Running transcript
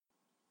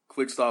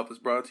ClickStop is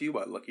brought to you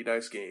by Lucky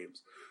Dice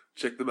Games.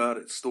 Check them out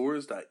at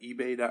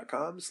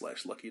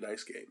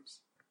stores.ebay.com/LuckyDiceGames.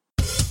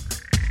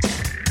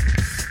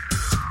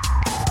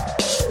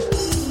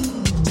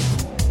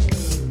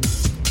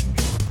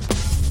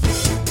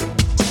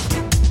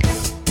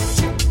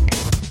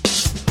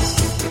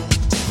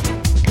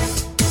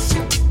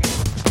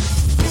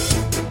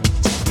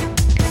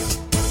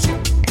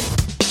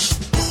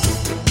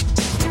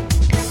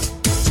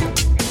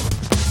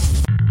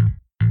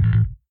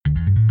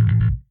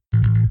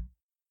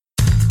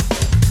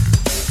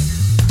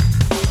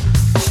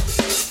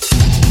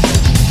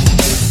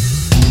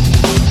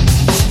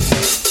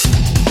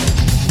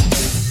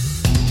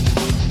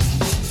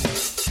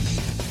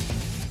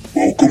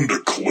 Welcome to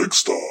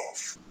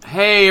ClickStuff.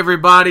 Hey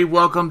everybody,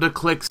 welcome to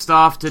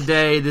ClickStuff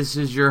today. This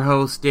is your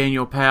host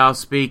Daniel Powell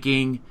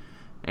speaking,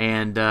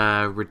 and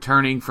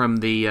returning from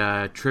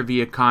the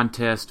trivia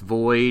contest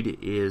void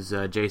is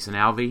Jason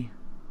Alvey.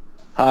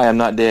 Hi, I'm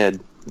not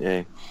dead.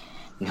 Yay.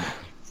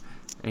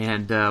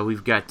 And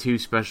we've got two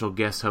special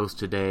guest hosts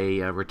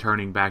today.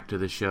 Returning back to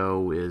the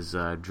show is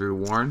Drew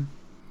Warren.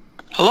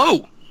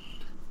 Hello.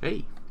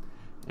 Hey.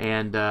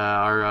 And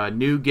our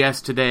new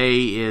guest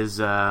today is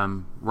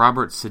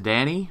Robert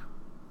Sedani.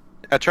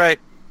 That's right.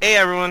 Hey,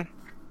 everyone.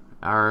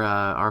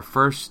 Our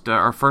first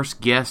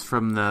guest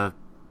from the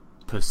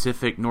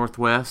Pacific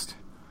Northwest.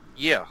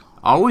 Yeah.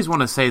 I always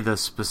want to say the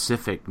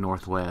Pacific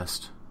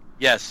Northwest.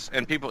 Yes,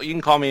 and people,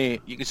 you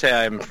can say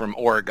I'm from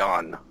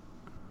Oregon.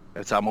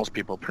 That's how most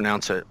people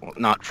pronounce it,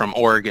 not from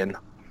Oregon.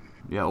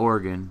 Yeah,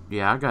 Oregon.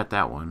 Yeah, I got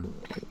that one.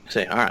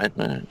 Say, all right.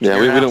 Yeah,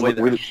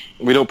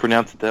 we don't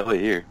pronounce it that way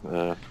here.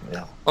 Yeah.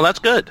 Well, that's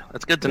good.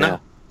 That's good to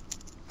know.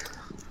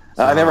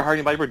 I never heard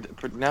anybody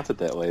pronounce it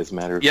that way, as a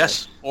matter of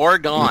fact.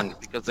 Oregon,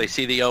 because they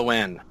see the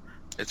O-N.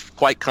 It's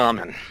quite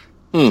common.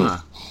 Huh.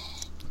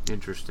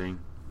 Interesting.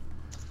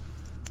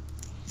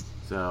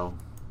 So,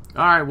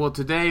 all right. Well,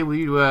 today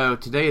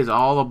is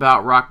all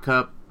about Rock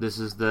Cup. This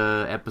is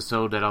the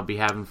episode that I'll be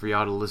having for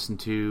y'all to listen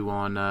to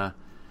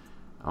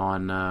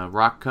on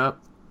Rock Cup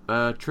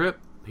trip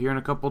here in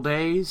a couple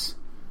days.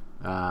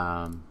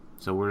 So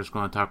we're just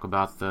going to talk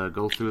about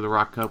go through the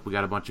Rock Cup. We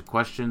got a bunch of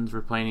questions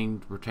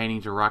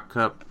pertaining to Rock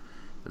Cup.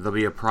 There'll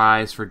be a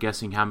prize for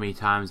guessing how many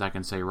times I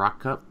can say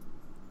Rock Cup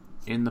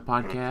in the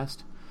podcast.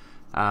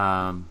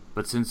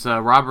 But since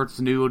Robert's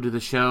new to the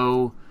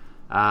show,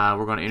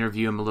 we're going to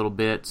interview him a little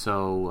bit.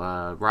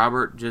 So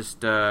Robert,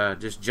 just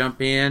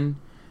jump in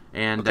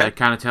and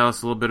kind of tell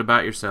us a little bit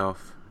about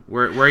yourself.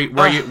 Where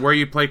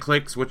you play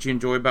Clicks, what you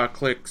enjoy about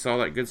Clicks, all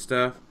that good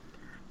stuff.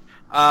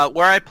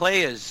 Where I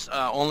play is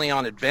only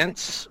on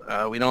events.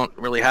 We don't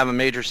really have a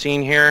major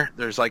scene here.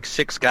 There's like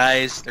 6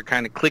 guys. They're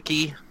kind of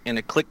cliquey in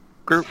a click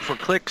group for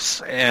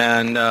Clicks,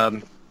 and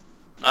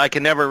I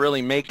can never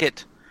really make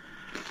it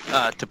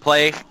to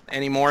play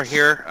anymore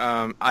here.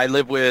 I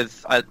live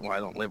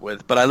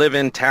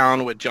in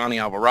town with Johnny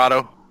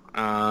Alvarado,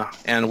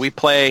 and we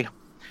play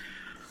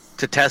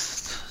to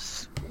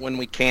test when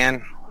we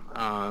can.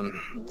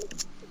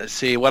 Let's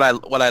see what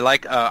I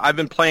like. I've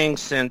been playing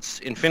since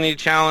Infinity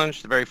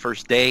Challenge, the very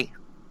first day.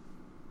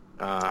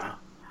 I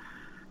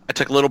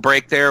took a little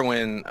break there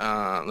when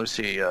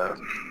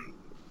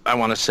I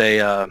want to say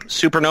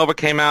Supernova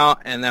came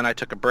out, and then I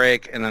took a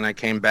break, and then I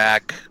came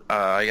back.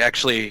 I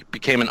actually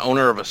became an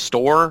owner of a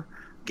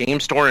game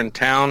store in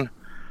town,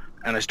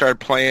 and I started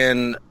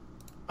playing.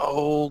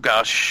 Oh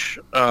gosh,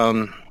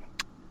 I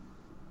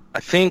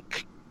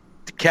think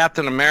the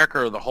Captain America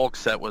or the Hulk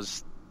set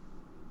was.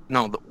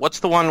 No,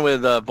 what's the one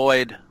with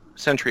Void,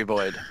 Century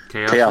Void?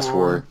 Chaos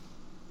War.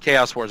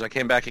 Chaos Wars. I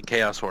came back in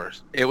Chaos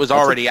Wars. It was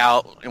already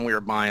out, and we were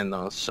buying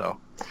those. So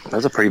that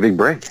was a pretty big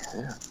break.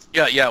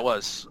 Yeah, it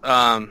was.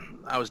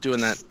 I was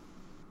doing that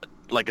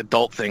like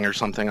adult thing or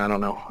something. I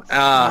don't know.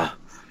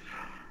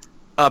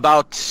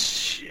 About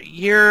a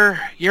year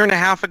and a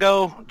half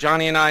ago,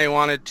 Johnny and I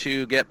wanted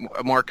to get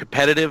more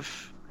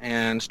competitive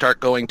and start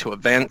going to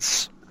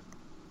events.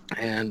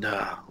 And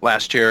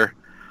last year,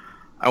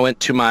 I went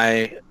to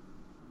a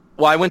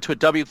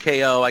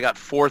WKO. I got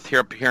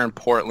 4th here in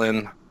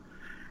Portland,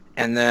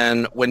 and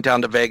then went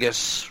down to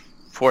Vegas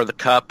for the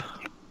Cup,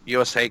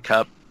 USA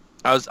Cup.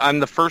 I'm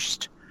the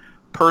first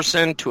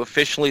person to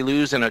officially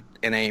lose in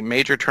a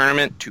major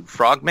tournament to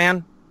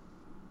Frogman,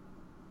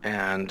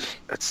 and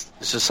this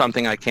is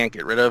something I can't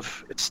get rid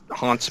of. It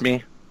haunts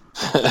me.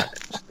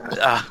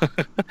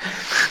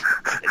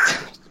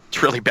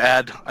 It's really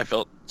bad. I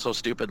felt so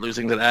stupid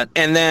losing to that.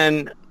 And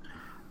then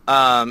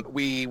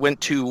we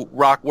went to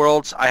Rock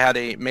Worlds. I had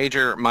a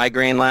major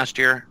migraine last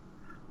year.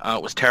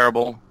 It was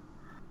terrible.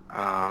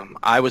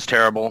 I was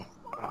terrible.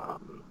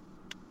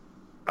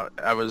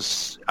 I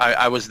was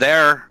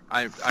there.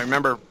 I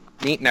remember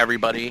meeting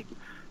everybody,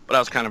 but I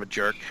was kind of a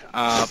jerk.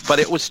 But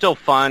it was still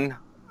fun,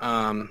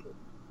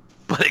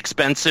 but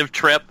expensive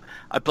trip.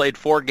 I played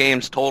 4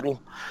 games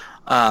total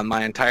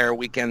my entire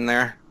weekend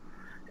there,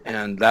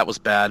 and that was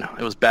bad.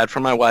 It was bad for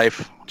my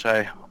wife,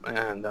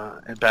 and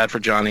bad for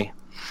Johnny.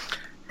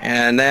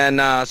 And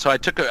then so I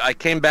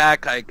came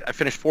back. I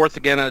finished 4th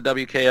again at a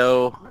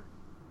WKO,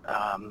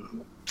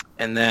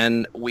 And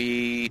then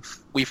we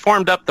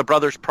formed up the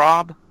Brothers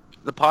Prob,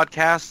 the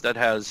podcast that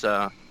has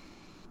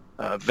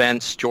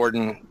Vince,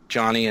 Jordan,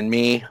 Johnny, and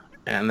me.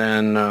 And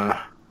then I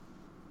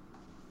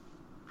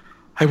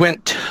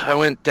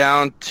went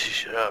down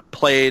to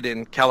played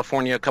in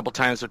California a couple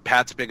times with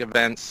Pat's big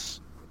events,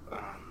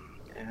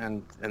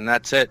 and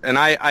that's it. And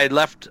I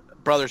left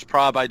Brothers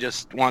Prob. I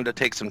just wanted to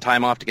take some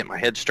time off to get my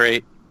head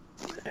straight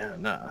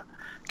and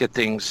get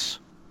things.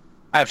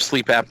 I have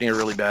sleep apnea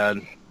really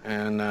bad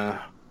and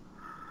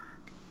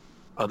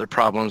other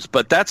problems,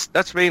 but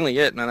that's mainly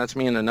it, man. That's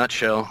me in a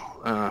nutshell.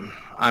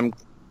 I'm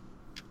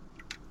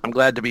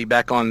glad to be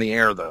back on the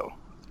air, though,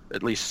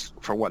 at least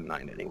for one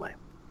night anyway.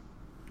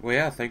 Well,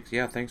 yeah,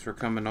 thanks for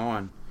coming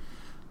on.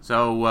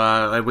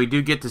 So we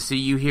do get to see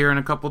you here in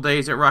a couple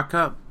days at Rock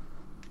Cup.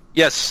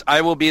 Yes,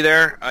 I will be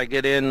there. I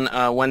get in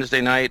Wednesday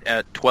night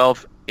at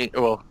 12.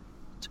 Well,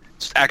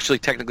 it's actually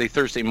technically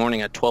Thursday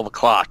morning at 12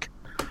 o'clock.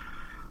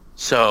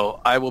 So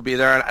I will be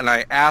there, and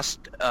I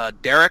asked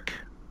Derek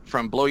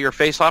from Blow Your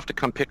Face Off to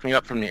come pick me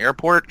up from the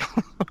airport.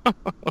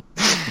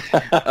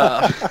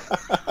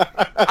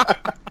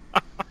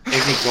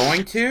 Is he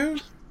going to?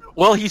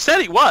 Well, he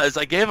said he was.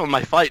 I gave him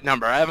my flight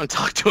number. I haven't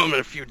talked to him in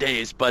a few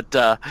days, but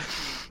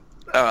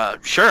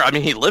sure. I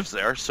mean, he lives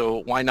there,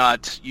 so why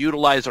not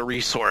utilize a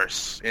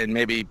resource and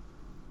maybe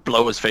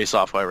blow his face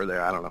off while we're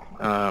there? I don't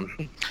know.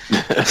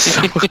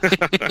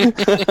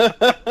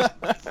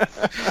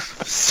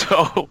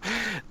 So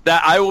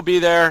that I will be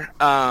there.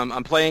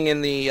 I'm playing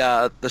in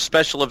the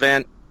special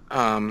event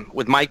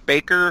with Mike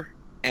Baker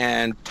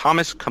and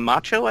Thomas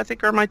Camacho, I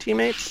think, are my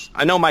teammates.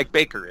 I know Mike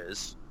Baker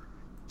is.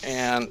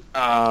 And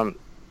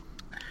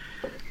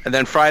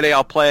then Friday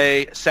I'll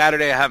play.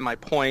 Saturday I have my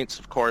points.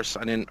 Of course,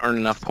 I didn't earn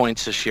enough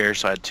points this year,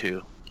 so I had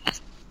to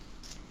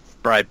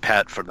bribe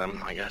Pat for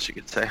them, I guess you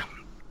could say.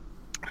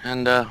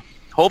 And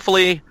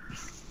hopefully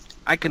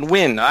I can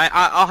win.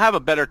 I'll have a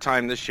better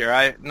time this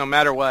year. No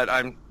matter what,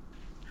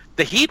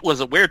 the heat was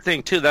a weird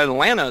thing too. The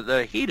Atlanta,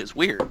 the heat is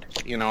weird.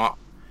 You know,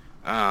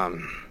 I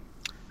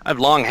have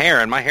long hair,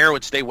 and my hair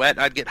would stay wet.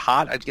 I'd get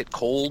hot. I'd get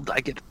cold.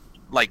 I get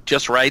like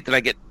just right. Then I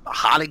get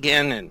hot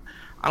again, and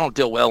I don't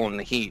deal well in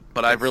the heat.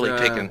 But I've really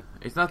taken.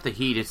 It's not the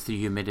heat; it's the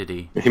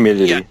humidity.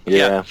 Humidity,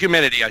 yeah.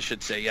 Humidity, I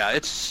should say. Yeah,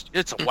 it's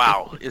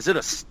wow. Is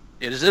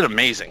it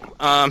amazing?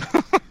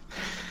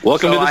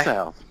 Welcome to the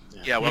South.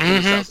 Yeah, welcome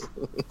to the South.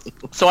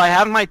 So I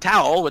have my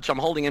towel, which I'm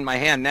holding in my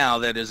hand now.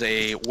 That is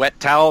a wet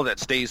towel that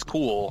stays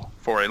cool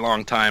for a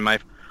long time. I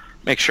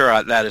make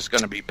sure that is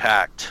going to be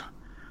packed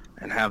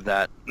and have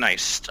that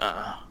nice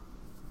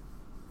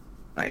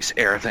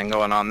air thing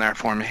going on there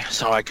for me,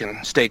 so I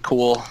can stay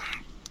cool.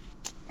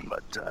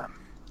 But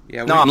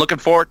I'm looking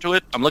forward to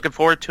it. I'm looking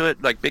forward to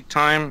it like big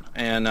time.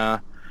 And my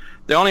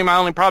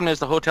only problem is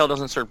the hotel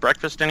doesn't serve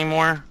breakfast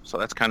anymore, so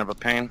that's kind of a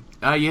pain.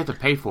 You have to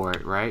pay for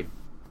it, right?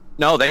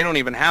 No, they don't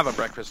even have a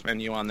breakfast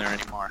menu on there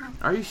anymore.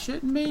 Are you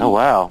shitting me? Oh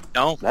wow,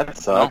 no, that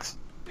sucks.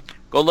 No.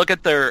 Go look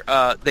at their.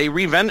 They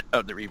redid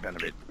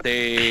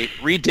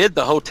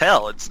the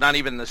hotel. It's not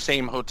even the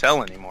same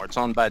hotel anymore. It's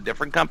owned by a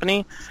different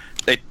company.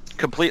 They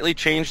completely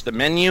changed the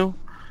menu,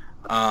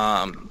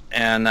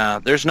 and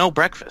there's no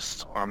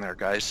breakfast on there,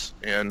 guys.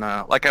 And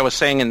like I was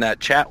saying in that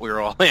chat we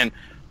were all in,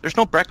 there's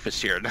no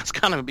breakfast here, and that's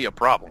going to be a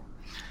problem.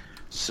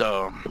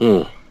 So,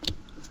 yeah,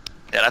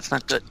 that's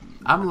not good.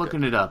 I'm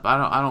looking it up.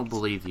 I don't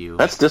believe you.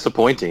 That's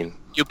disappointing.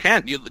 You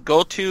can't. You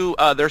go to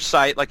their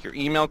site, like your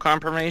email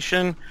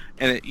confirmation,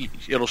 and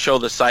it'll show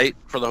the site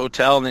for the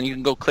hotel, and then you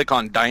can go click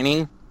on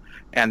dining,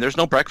 and there's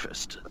no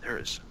breakfast. There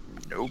is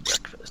no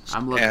breakfast.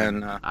 I'm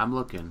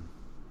looking.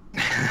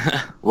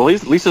 Well,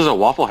 at least there's a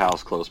Waffle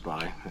House close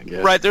by, I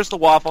guess. Right, there's the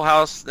Waffle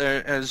House.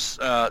 There is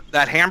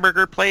that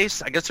hamburger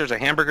place. I guess there's a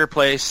hamburger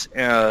place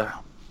that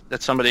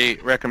somebody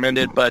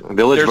recommended, but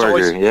Village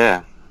Burger,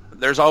 yeah.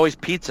 There's always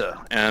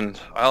pizza, and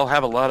I'll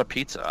have a lot of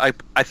pizza.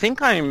 I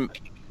think I'm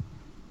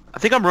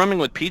rooming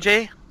with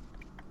PJ,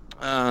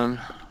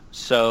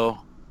 so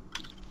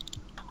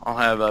I'll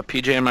have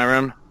PJ in my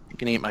room. You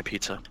can eat my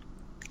pizza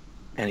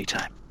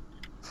anytime.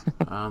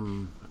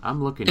 I'm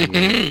looking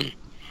here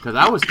because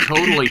I was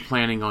totally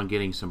planning on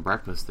getting some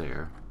breakfast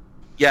there.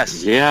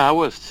 Yes. Yeah, I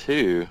was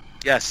too.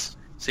 Yes.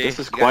 See, this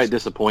is quite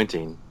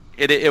disappointing.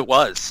 It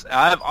was.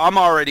 I'm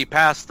already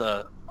past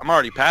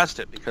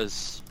it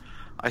because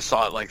I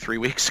saw it like 3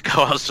 weeks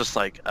ago. I was just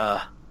like,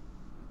 all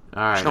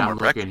right, I'm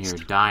looking here.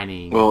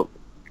 Dining. Well,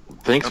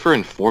 thanks for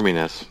informing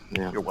us.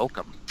 Yeah. You're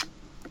welcome.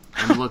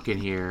 I'm looking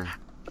here.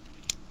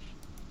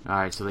 All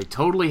right, so they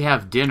totally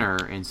have dinner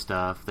and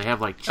stuff. They have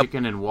like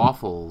chicken and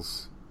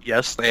waffles.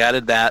 Yes, they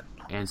added that.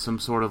 And some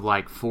sort of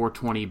like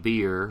 420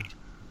 beer.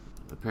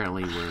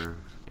 Apparently we're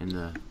in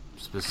the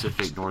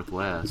Pacific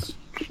Northwest.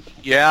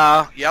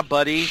 Yeah,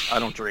 buddy. I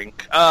don't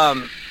drink.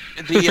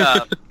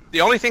 The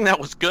only thing that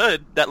was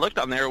good that looked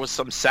on there was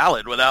some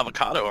salad with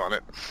avocado on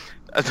it.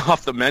 That's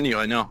off the menu,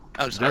 I know.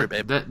 I'm sorry,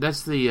 babe.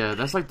 That's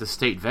like the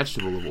state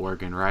vegetable of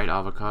Oregon, right?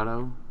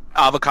 Avocado?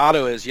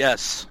 Avocado is,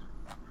 yes.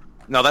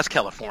 No, that's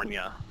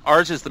California.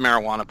 Ours is the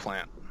marijuana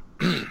plant.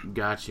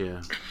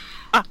 Gotcha.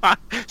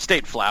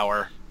 State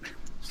flower.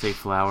 Fake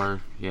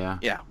flour, yeah.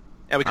 Yeah,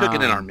 we cook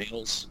it in our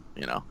meals.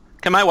 You know.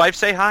 Can my wife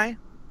say hi?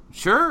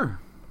 Sure.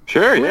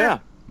 Sure, yeah.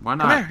 Why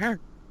Come not? here.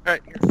 All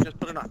right, here, just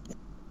put it on.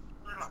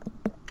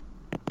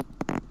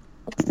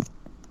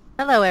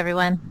 Hello,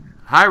 everyone.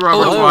 Hi,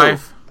 Robert's Hello.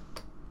 wife.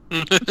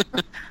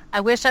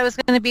 I wish I was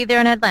going to be there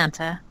in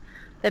Atlanta,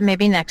 but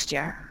maybe next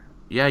year.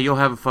 Yeah, you'll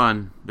have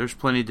fun. There's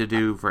plenty to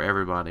do for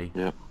everybody.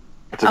 Yep.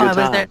 It's a good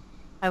time.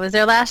 I was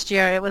there last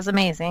year. It was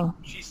amazing.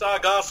 She saw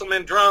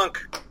Gosselman drunk.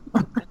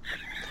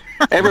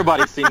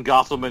 Everybody's seen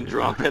Gosselman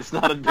drunk. That's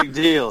not a big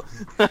deal.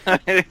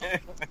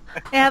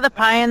 Yeah, the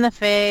pie in the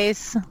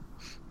face. A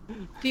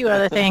few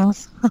other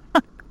things.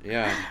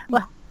 Yeah.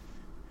 Well,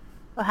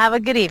 have a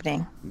good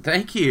evening.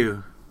 Thank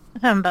you.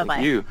 Bye-bye.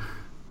 You.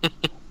 All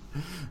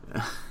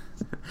That's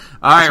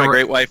my right,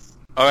 great wife.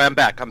 Oh, I'm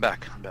back.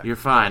 you're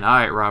fine. All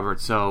right,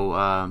 Robert.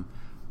 So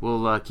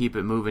we'll keep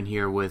it moving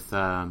here with.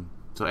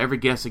 So every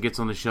guest that gets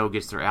on the show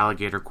gets their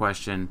alligator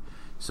question.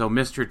 So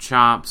Mr.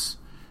 Chomps,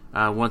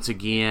 once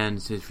again,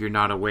 if you're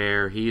not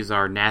aware, he is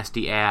our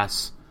nasty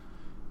ass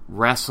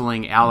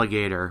wrestling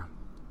alligator.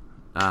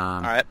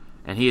 All right.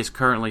 And he is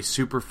currently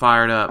super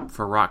fired up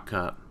for Rock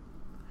Cup.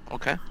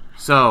 Okay.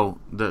 So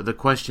the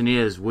question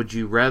is, would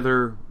you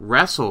rather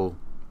wrestle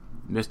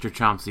Mr.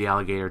 Chomps the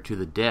alligator to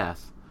the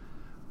death,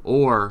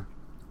 or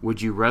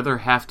would you rather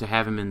have to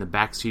have him in the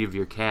backseat of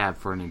your cab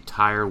for an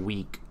entire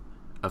week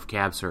of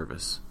cab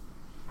service?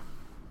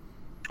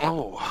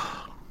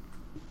 Oh,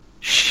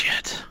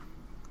 shit!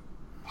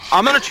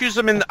 I'm gonna choose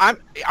him in. I'm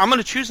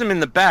gonna choose him in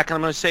the back, and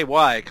I'm gonna say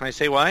why. Can I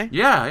say why?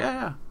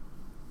 Yeah.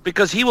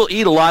 Because he will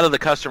eat a lot of the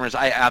customers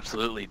I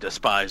absolutely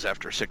despise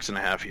after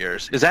 6.5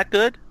 years. Is that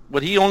good?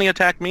 Would he only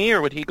attack me,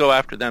 or would he go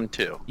after them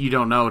too? You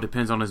don't know. It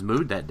depends on his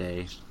mood that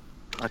day.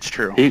 That's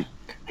true.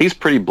 He's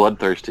pretty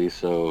bloodthirsty,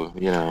 so,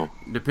 you know.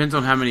 Depends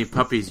on how many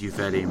puppies you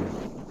fed him.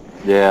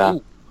 Yeah.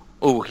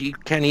 Oh, he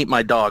can't eat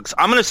my dogs.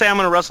 I'm gonna say I'm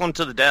gonna wrestle him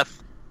to the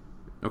death.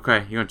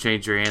 Okay, you gonna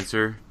change your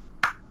answer?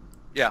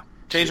 Yeah,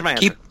 change my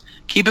answer.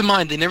 Keep in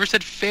mind, they never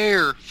said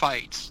fair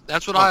fights.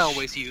 That's what I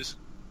always use.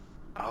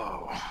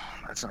 Oh,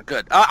 that's not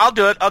good. I'll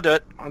do it. All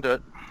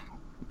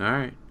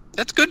right.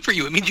 That's good for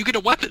you. It means you get a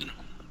weapon.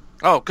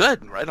 Oh,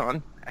 good. Right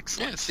on.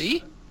 Excellent. Yeah,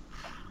 see?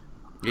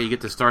 Yeah, you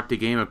get to start the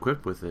game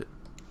equipped with it.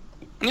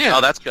 Yeah.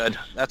 Oh, that's good.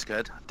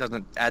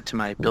 Doesn't add to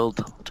my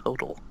build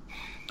total.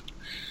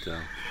 So,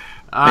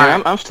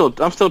 Man, I'm still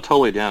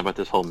totally down about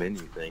this whole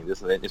menu thing.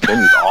 This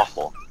menu's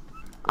awful.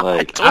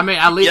 Like, I mean,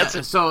 at least.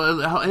 Yes. So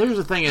here's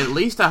the thing. At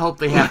least I hope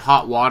they have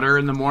hot water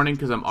in the morning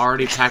because I'm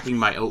already packing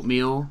my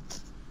oatmeal.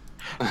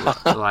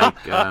 Like,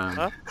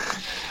 I'm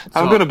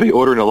gonna be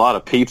ordering a lot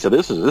of pizza.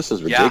 This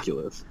is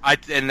ridiculous.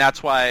 And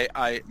that's why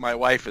my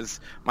wife was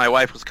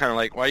kind of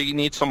like, why do you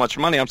need so much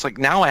money? I was like,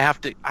 now I have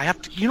to.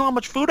 You know how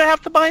much food I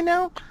have to buy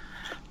now?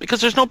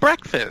 Because there's no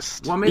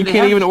breakfast. well, I mean, You they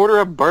can't have, even order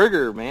a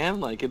burger, man.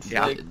 Like it's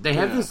like, They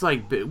have this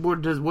like.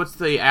 What's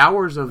the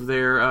hours of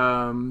their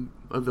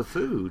of the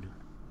food?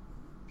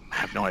 I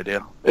have no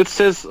idea. It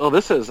says,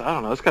 this is, I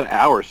don't know, it's got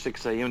hours,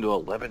 6 a.m. to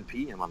 11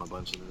 p.m. on a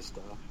bunch of this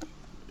stuff.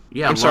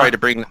 Yeah, I'm sorry to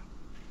bring.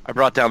 I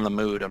brought down the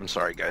mood. I'm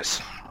sorry,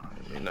 guys.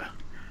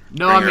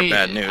 No, I Bring mean,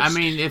 her bad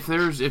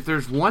news. if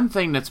there's one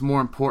thing that's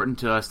more important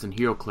to us than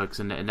HeroClix,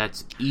 and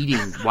that's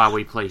eating while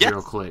we play Yes.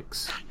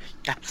 HeroClix.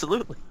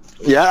 Absolutely.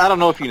 Yeah, I don't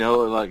know if you know,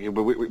 like,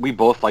 we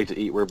both like to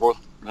eat. We're both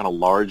kind of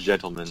large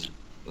gentlemen.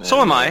 So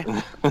am I.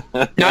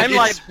 I'm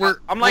like we're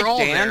all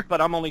Dan, there.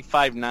 but I'm only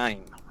 5'9",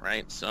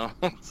 right? So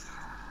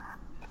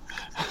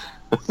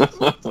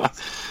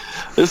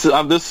This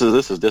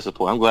is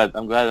disappointing.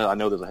 I'm glad I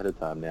know this ahead of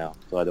time now,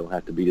 so I don't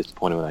have to be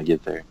disappointed when I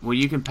get there. Well,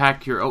 you can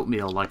pack your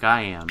oatmeal like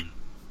I am.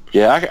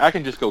 Yeah, I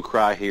can just go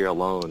cry here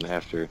alone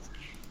after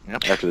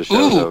the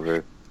show's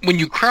over. When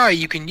you cry,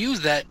 you can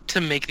use that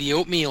to make the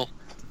oatmeal.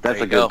 That's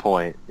There a you go. good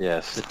point.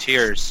 Yes, the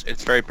tears.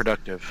 It's very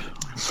productive.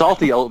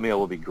 salty oatmeal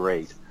will be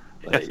great.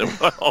 Like,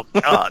 Oh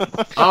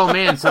God. Oh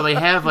man, so they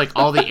have like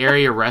all the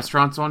area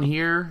restaurants on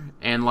here,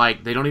 and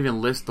like they don't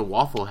even list the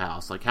Waffle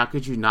House. Like, how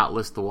could you not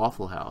list the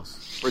Waffle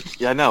House?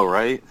 yeah, I know,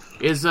 right?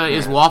 Is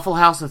Waffle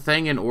House a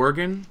thing in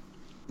Oregon?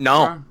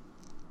 No,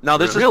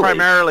 this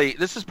Really?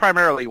 is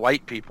primarily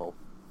white people.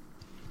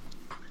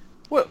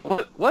 What?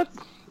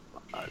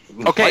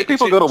 Okay, White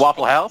people so- go to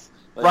Waffle House,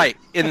 Like, Right,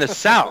 in the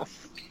South.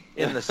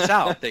 In the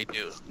South, they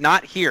do.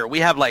 Not here. We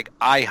have like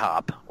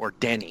IHOP or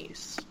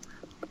Denny's,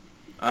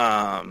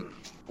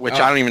 which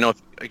I don't even know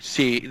if.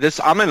 See, this.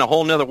 I'm in a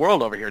whole nother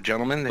world over here,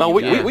 gentlemen. No,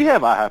 we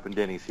have IHOP and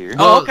Denny's here.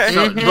 Oh, okay.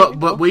 So,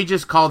 but we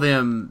just call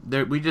them.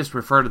 We just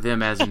refer to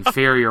them as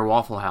inferior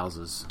Waffle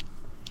Houses.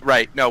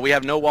 Right. No, we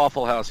have no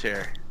Waffle House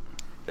here.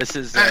 This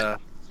is.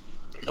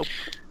 Nope.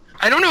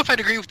 I don't know if I'd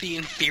agree with the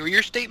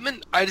inferior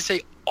statement. I'd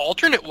say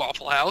alternate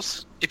Waffle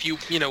House if you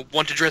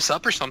want to dress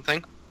up or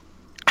something.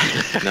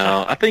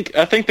 No, I think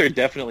they're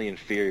definitely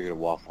inferior to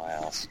Waffle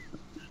House.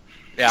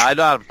 Yeah, I'm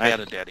not a fan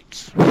of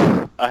Denny's.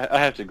 I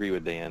have to agree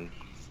with Dan.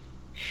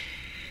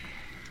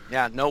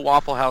 Yeah, no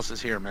Waffle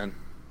Houses here, man.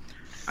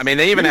 I mean,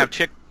 they even have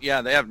chick.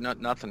 Yeah, they have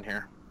nothing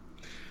here.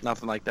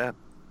 Nothing like that.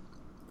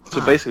 So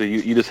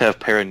basically, you just have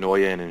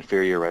paranoia in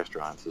inferior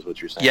restaurants, is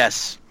what you're saying.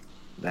 Yes.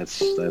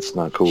 That's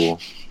not cool.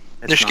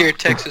 They're scared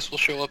Texas will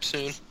show up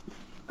soon.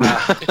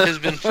 It has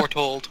been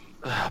foretold.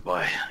 Oh,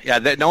 boy. Yeah,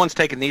 no one's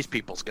taking these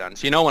people's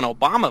guns. You know, when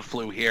Obama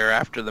flew here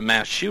after the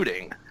mass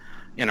shooting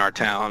in our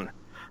town,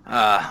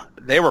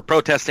 they were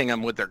protesting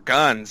them with their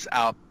guns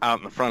out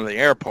in the front of the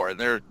airport.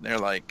 They're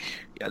like,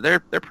 yeah,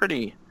 they're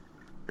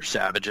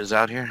savages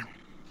out here.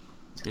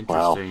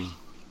 Interesting.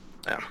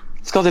 Yeah.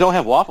 It's because they don't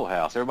have Waffle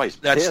House. Everybody's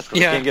That's- pissed. 'Cause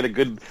yeah. They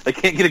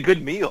can't get a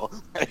good meal.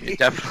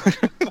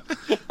 Definitely.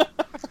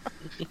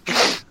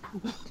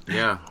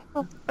 Yeah.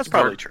 That's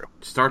probably true.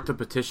 Start the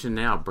petition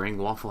now. Bring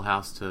Waffle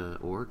House to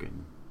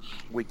Oregon.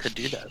 We could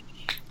do that.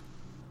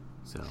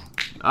 So,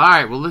 all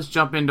right. Well, let's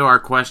jump into our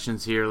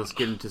questions here. Let's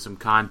get into some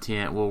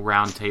content. We'll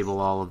round table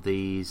all of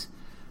these.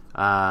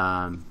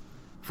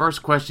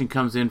 First question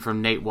comes in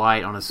from Nate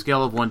White. On a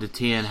scale of 1 to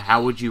 10,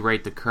 how would you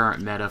rate the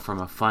current meta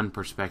from a fun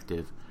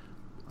perspective?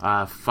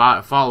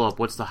 Follow up.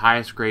 What's the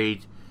highest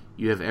grade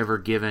you have ever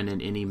given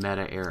in any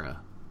meta era?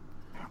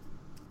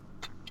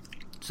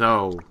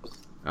 So,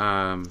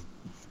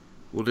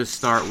 we'll just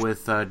start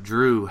with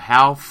Drew.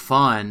 How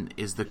fun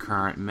is the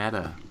current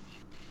meta?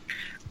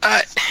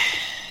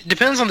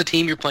 Depends on the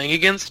team you're playing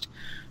against,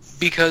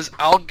 because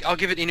I'll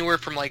give it anywhere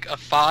from like a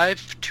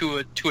 5 to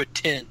a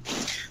 10,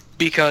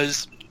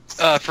 because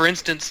for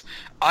instance,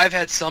 I've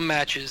had some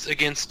matches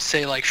against,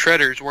 say, like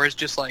Shredders, where it's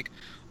just like,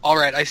 all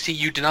right, I see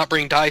you did not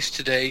bring dice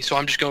today, so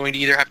I'm just going to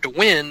either have to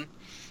win,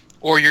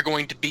 or you're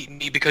going to beat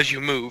me because you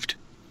moved.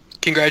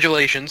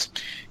 Congratulations.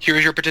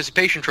 Here's your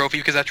participation trophy,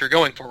 because that's what you're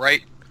going for,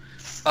 right?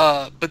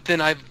 But then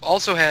I've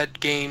also had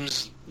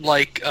games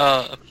like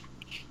the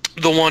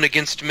one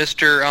against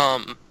Mr.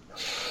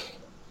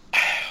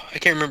 I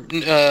can't remember,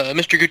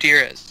 Mr.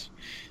 Gutierrez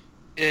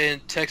in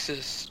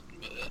Texas.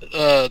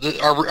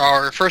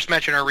 Our first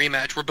match and our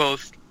rematch were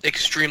both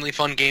extremely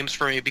fun games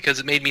for me because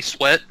it made me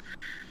sweat,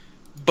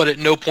 but at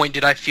no point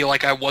did I feel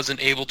like I wasn't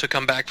able to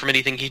come back from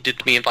anything he did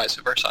to me and vice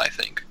versa, I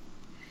think.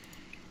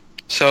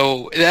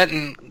 So that,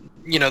 and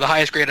the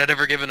highest grade I'd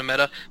ever given a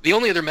meta. The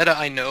only other meta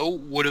I know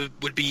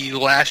would be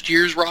last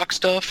year's Rock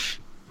stuff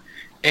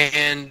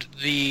and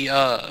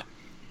the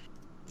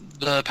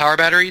power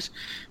batteries,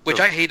 which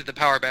I hated the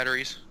power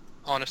batteries,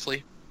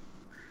 honestly.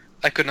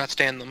 I could not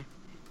stand them.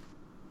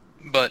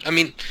 But, I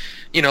mean,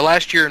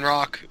 last year in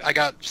Rock, I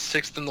got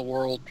 6th in the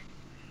world,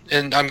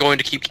 and I'm going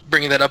to keep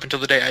bringing that up until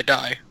the day I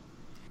die.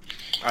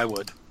 I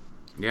would.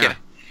 Yeah.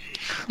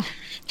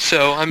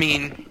 So, I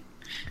mean,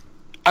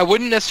 I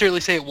wouldn't necessarily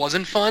say it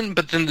wasn't fun,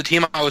 but then the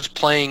team I was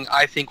playing,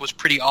 I think, was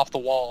pretty off the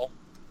wall.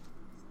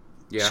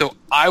 Yeah. So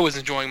I was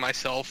enjoying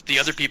myself. The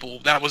other people,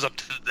 that was up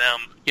to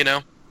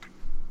them,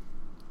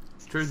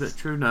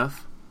 True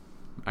enough.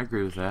 I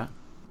agree with that.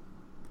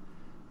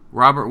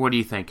 Robert, what do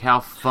you think?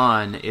 How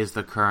fun is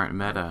the current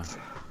meta?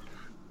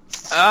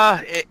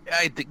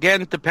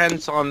 Again, it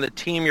depends on the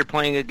team you're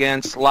playing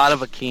against. A lot of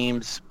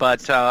Akeems,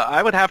 but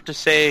I would have to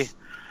say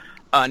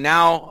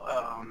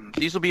now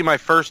these will be my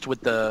first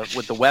with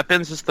the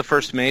weapons. This is the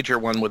first major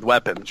one with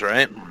weapons,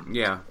 right?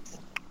 Yeah.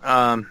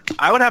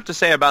 I would have to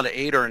say about an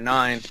 8 or a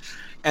 9,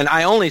 and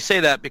I only say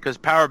that because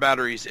power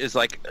batteries is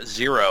like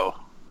 0.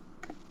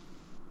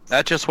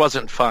 That just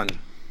wasn't fun.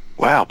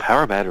 Wow,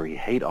 power battery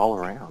hate all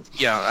around.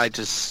 Yeah, I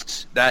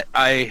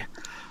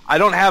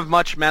don't have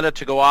much meta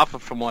to go off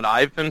of from what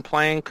I've been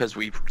playing because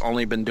we've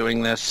only been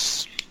doing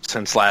this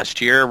since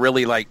last year.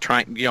 Really, like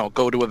trying,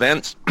 go to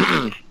events.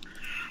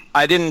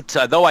 I didn't,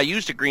 though. I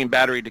used a green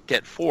battery to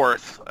get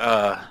 4th.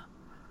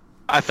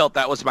 I felt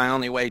that was my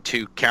only way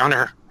to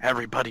counter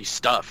everybody's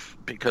stuff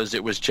because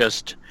it was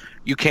just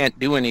you can't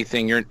do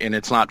anything, and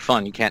it's not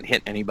fun. You can't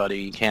hit anybody.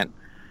 You can't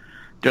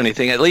do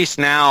anything. At least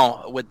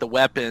now with the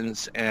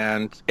weapons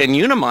and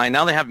Unimind,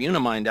 now they have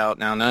Unimind out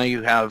now. Now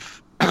you have,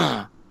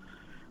 a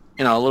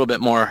little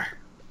bit more.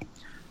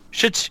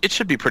 It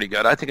should be pretty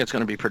good. I think it's going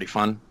to be pretty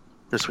fun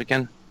this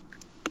weekend.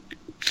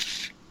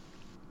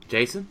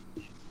 Jason?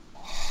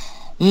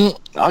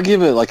 I'll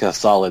give it like a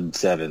solid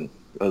 7.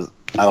 I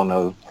don't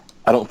know.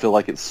 I don't feel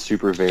like it's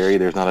super varied.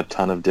 There's not a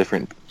ton of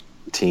different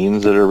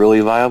teams that are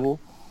really viable.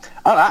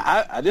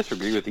 I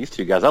disagree with these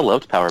two guys. I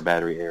loved Power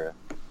Battery era.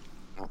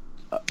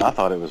 I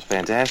thought it was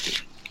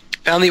fantastic.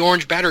 Found the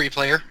orange battery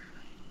player.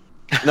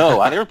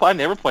 No, I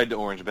never played the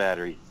orange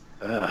battery.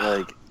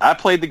 I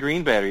played the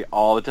green battery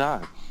all the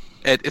time.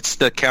 It's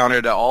the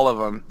counter to all of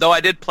them. Though I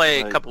did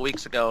play a couple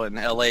weeks ago in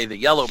LA the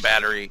yellow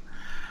battery,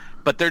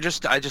 but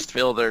I just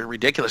feel they're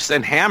ridiculous.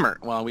 And hammer.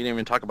 Well, we didn't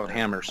even talk about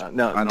hammers.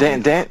 No,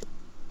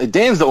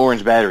 Dan's the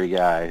orange battery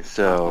guy,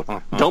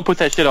 so don't put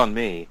that shit on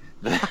me.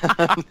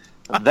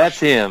 That's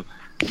him.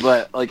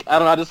 But I don't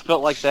know. I just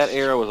felt like that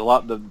era was a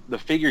lot. The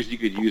figures you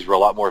could use were a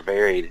lot more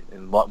varied,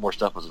 and a lot more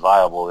stuff was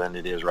viable than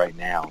it is right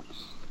now.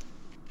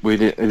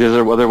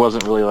 There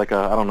wasn't really I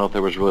don't know if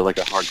there was really a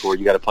hardcore.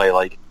 You got to play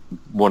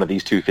one of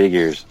these 2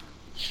 figures.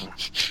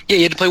 Yeah,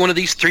 you had to play one of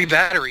these 3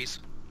 batteries.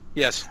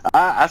 Yes,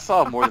 I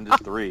saw more than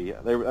just 3.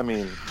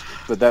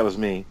 But that was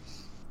me.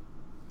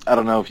 I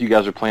don't know if you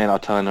guys were playing a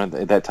ton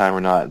at that time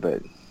or not,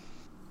 but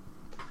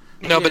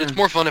No, but it's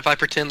more fun if I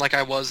pretend like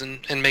I was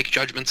and make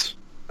judgments.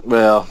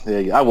 Well,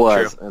 yeah, I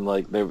was, True. and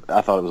like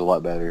I thought it was a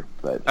lot better.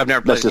 But I've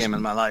never played that's a just- game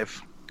in my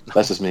life.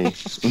 That's just me.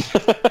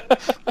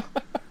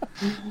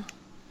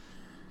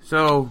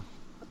 So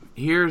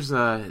here's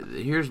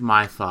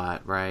my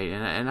thought, right?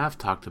 And I've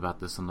talked about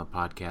this on the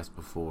podcast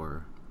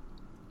before.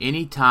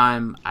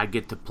 Anytime I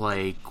get to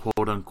play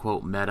quote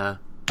unquote meta,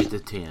 it's a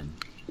 10.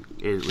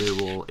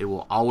 It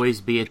will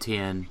always be a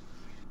 10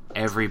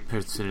 every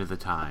percent of the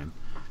time.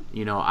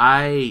 You know,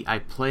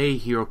 I play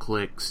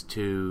HeroClix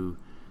to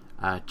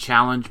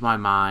challenge my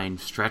mind,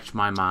 stretch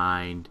my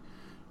mind,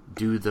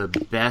 do the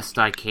best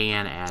I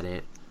can at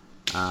it.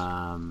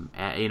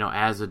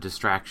 As a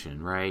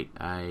distraction, right?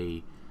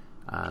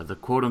 The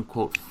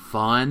quote-unquote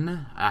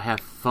fun, I have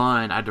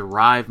fun, I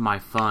derive my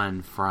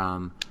fun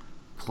from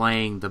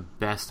playing the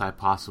best I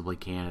possibly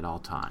can at all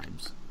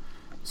times.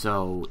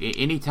 So,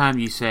 anytime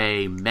you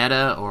say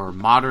meta or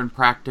modern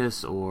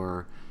practice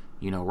or,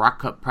 Rock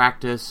Cup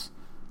practice,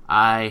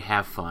 I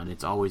have fun.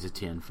 It's always a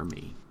 10 for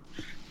me.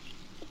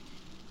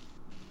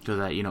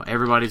 Because,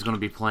 everybody's going to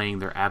be playing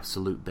their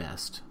absolute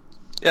best.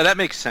 Yeah, that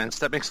makes sense.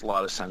 That makes a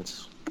lot of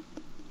sense.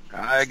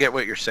 I get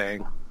what you're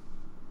saying.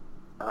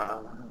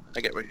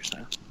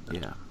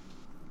 Yeah.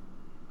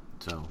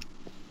 So,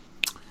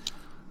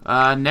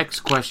 next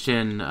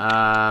question.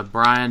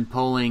 Brian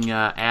Poling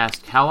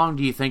asked, how long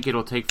do you think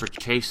it'll take for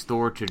Chase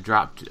Thor to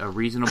drop to a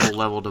reasonable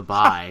level to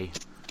buy?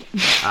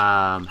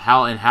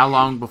 How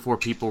long before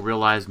people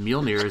realize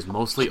Mjolnir is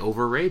mostly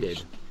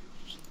overrated?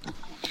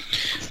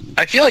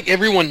 I feel like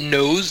everyone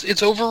knows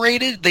it's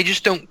overrated. They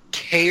just don't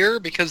care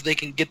because they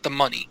can get the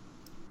money.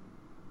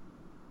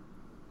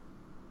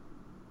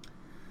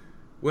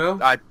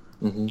 Well,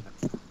 Mm-hmm.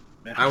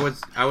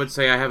 I would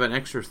say I have an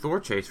extra Thor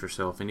chase for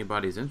sale if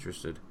anybody's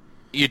interested.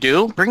 You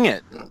do? Bring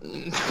it.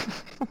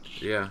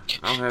 Yeah,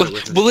 I'll have it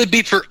with me. Will it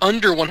be for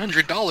under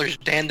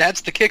 $100, Dan?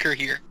 That's the kicker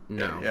here.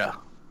 No. Yeah.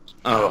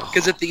 Oh.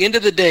 Because at the end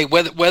of the day,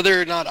 whether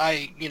or not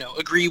I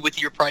agree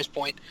with your price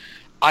point,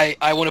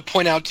 I want to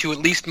point out to at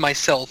least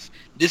myself,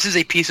 this is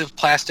a piece of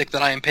plastic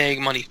that I am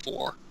paying money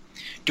for.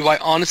 Do I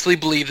honestly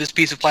believe this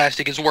piece of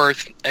plastic is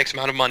worth X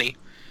amount of money?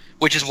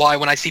 Which is why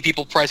when I see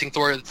people pricing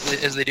Thor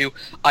as they do,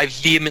 I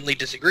vehemently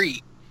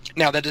disagree.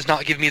 Now, that does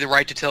not give me the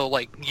right to tell,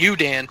 you,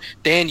 Dan,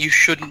 you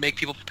shouldn't make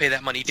people pay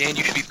that money. Dan,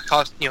 you should be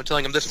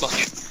telling them this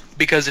much.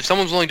 Because if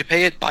someone's willing to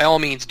pay it, by all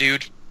means,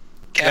 dude,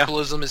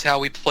 capitalism is how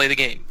we play the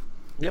game.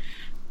 Yep.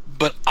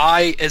 But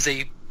I, as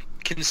a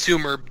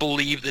consumer,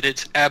 believe that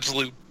it's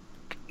absolute,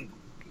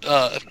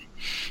 an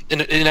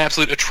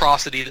absolute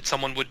atrocity that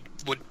someone would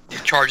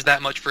charge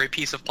that much for a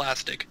piece of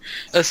plastic,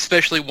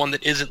 especially one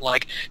that isn't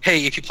like,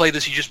 hey, if you play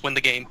this, you just win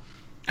the game.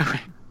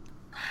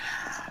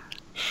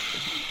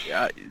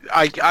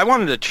 I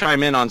wanted to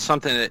chime in on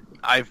something that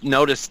I've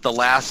noticed the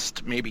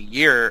last maybe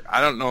year.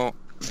 I don't know,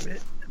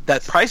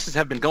 that prices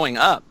have been going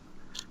up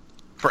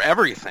for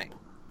everything.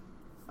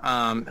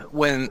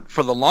 When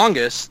for the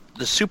longest,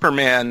 the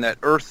Superman, that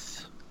Earth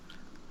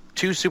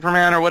 2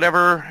 Superman or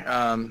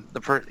whatever,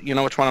 you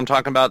know which one I'm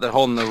talking about, that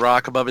holding the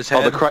rock above his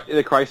head. Oh,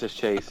 the Crisis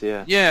Chase,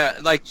 yeah. Yeah,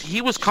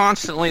 he was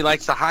constantly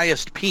the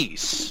highest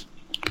piece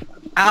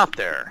out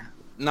there,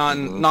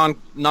 non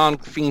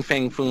Fing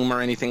Fang Foom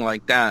or anything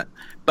like that.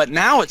 But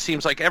now it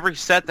seems like every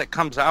set that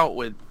comes out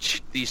with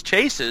these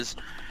chases,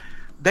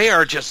 they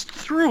are just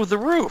through the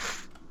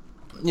roof.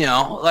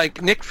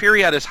 Nick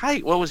Fury at his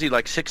height, what was he,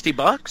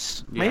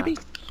 $60 maybe?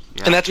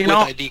 Yeah. And that's with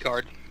ID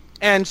card.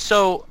 And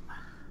so,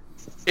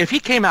 if he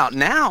came out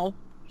now,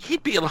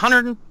 he'd be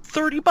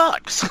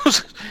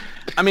 $130.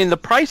 I mean, the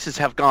prices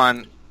have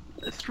gone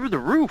through the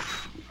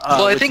roof.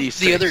 Well, I think these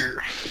the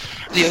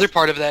things. other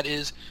part of that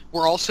is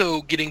we're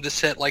also getting the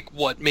set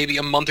maybe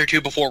a month or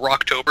two before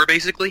Rocktober,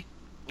 basically.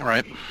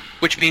 Right.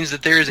 Which means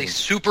that there is a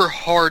super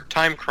hard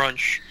time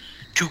crunch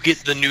to get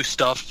the new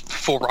stuff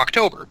for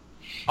Rocktober.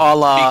 A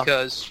la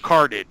because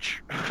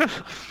Carnage.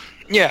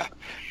 yeah,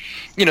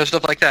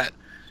 stuff like that.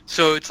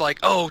 So it's like,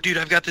 oh, dude,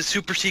 I've got this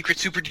super secret,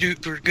 super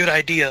duper good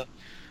idea.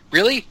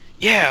 Really?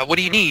 Yeah. What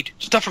do you need?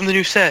 Stuff from the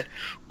new set.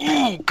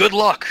 Ooh, good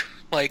luck.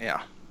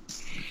 Yeah.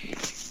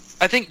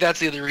 I think that's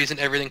the other reason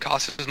everything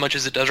costs as much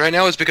as it does right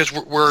now is because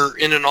we're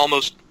in an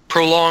almost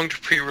prolonged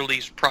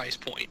pre-release price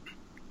point.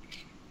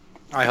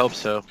 I hope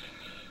so.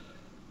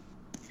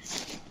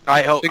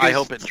 I hope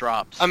it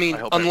drops. I mean,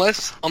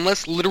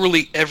 unless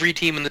literally every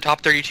team in the top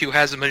 32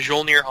 has a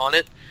Mjolnir on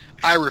it,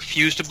 I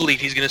refuse to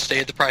believe he's going to stay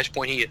at the price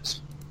point he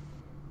is.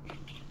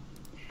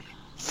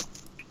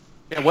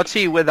 Yeah, what's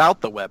he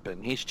without the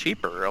weapon? He's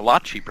cheaper, a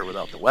lot cheaper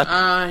without the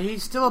weapon.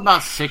 He's still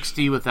about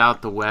 $60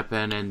 without the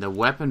weapon, and the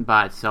weapon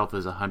by itself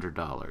is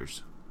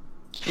 $100.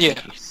 Yeah.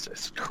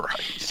 Jesus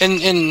Christ.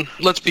 And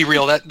let's be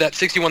real, that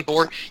 61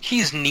 Thor,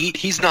 he's neat,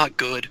 he's not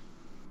good.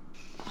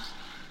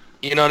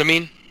 You know what I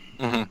mean?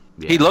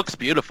 Mm-hmm. Yeah. He looks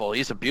beautiful.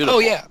 He's a beautiful. Oh,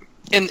 yeah.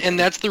 And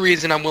that's the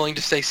reason I'm willing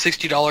to say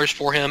 $60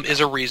 for him is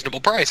a reasonable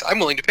price. I'm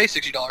willing to pay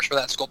 $60 for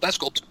that sculpt. That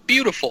sculpt's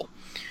beautiful.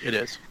 It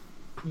is.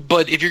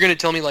 But if you're going to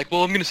tell me,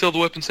 well, I'm going to sell the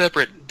weapon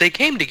separate, they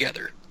came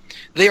together.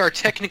 they are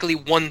technically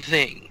one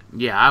thing.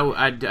 Yeah,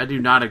 I do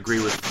not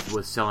agree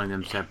with selling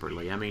them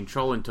separately. I mean,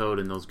 Troll and Toad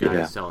and those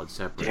guys sell it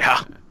separately.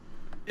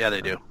 Yeah,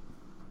 they do.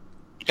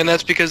 And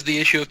that's because the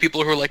issue of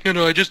people who are like,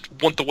 no, I just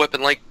want the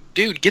weapon. Like,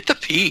 dude, get the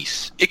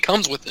piece. It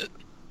comes with it.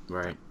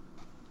 Right.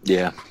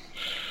 Yeah.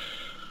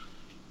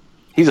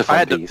 He's a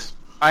fun piece.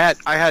 I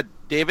had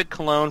David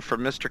Colon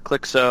from Mr.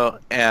 Clixo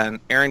and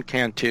Aaron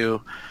Cantu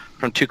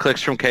from 2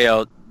 Clicks from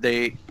KO.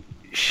 They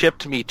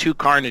shipped me 2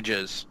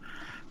 Carnages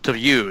to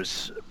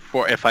use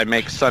for if I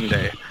make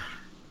Sunday.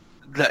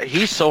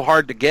 He's so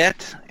hard to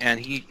get, and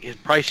his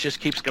price just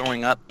keeps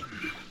going up.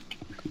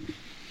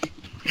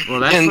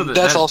 Well,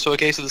 that's also a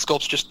case of the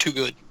sculpt's just too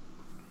good.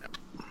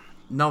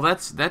 No,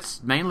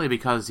 that's mainly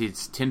because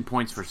it's 10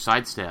 points for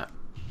sidestep.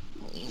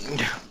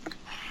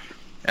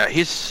 Yeah,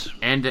 he's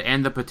and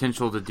the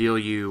potential to deal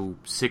you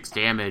 6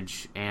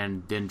 damage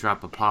and then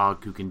drop a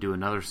Pog who can do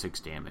another 6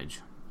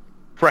 damage.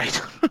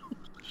 Right.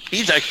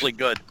 He's actually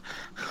good.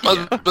 I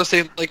was about to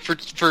say, like,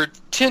 for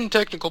 10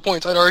 technical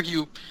points, I'd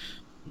argue,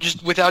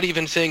 just without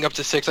even saying up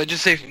to 6, I'd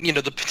just say,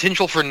 the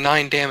potential for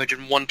 9 damage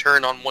in 1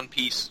 turn on 1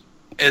 piece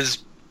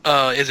as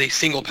a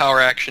single power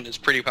action is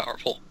pretty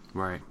powerful.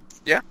 Right.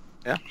 Yeah.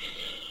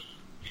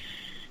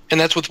 And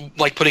that's with,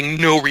 like,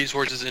 putting no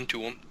resources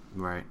into them.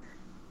 Right.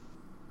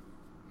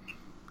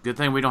 Good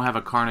thing we don't have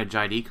a Carnage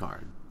ID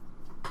card.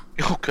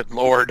 Oh, good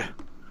lord.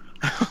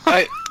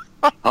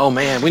 Oh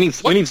man, we need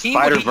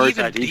Spider-Verse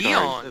ID be cards.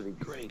 on? That'd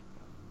be great.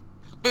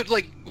 But,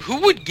 like, who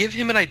would give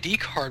him an ID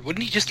card?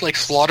 Wouldn't he just, like,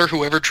 slaughter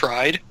whoever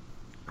tried?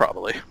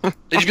 Probably. They'd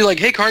just be like,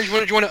 hey, Carnage,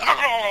 do you want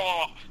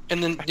to...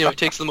 And then,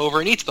 takes them over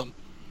and eats them.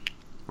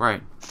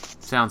 Right.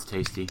 Sounds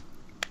tasty.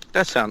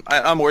 That sounds...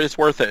 it's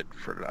worth it.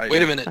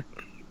 Wait a minute.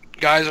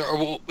 Guys,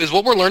 is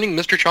what we're learning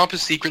Mr. Chomp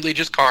is secretly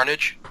just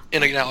Carnage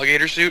in an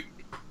alligator suit?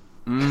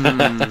 He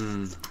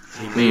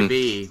may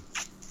be.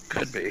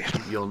 Could be.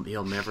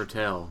 He'll never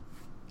tell.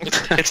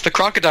 It's the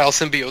crocodile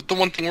symbiote, the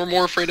one thing we're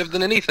more afraid of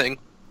than anything.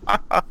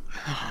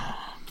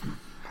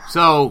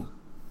 So,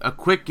 a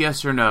quick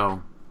yes or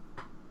no.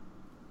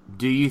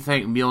 Do you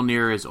think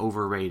Mjolnir is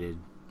overrated?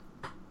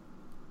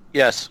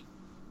 Yes.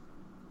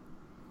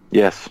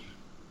 Yes.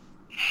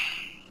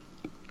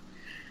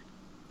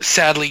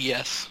 Sadly,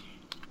 yes.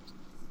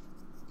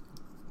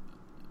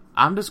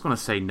 I'm just going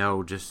to say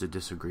no just to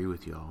disagree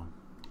with y'all.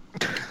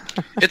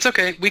 It's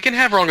okay. We can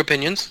have wrong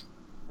opinions.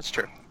 That's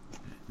true.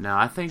 No,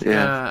 I think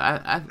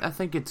I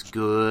think it's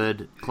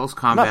good. Close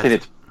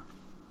combat.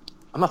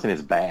 I'm not saying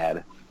it's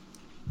bad.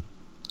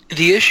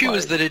 The issue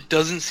is that it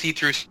doesn't see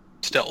through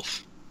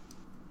stealth.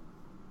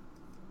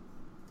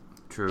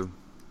 True.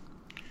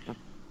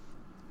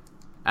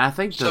 I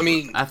think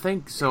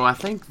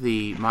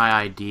my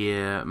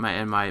idea,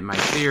 my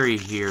theory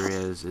here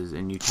is,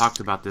 and you talked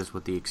about this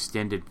with the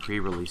extended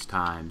pre-release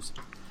times,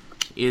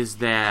 is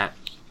that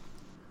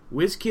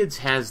WizKids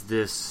has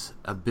this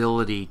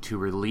ability to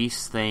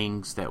release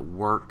things that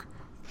work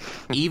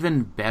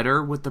even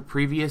better with the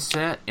previous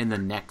set in the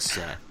next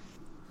set.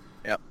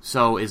 Yep.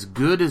 So as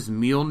good as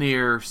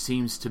Mjolnir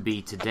seems to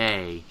be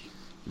today,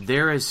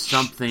 there is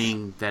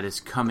something that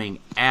is coming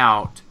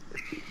out,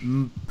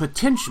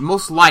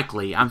 most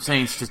likely, I'm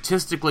saying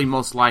statistically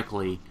most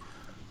likely,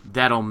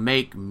 that'll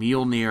make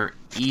Mjolnir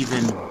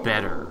even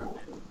better.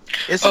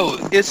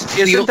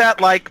 Isn't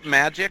that like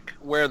Magic,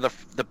 where the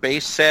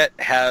base set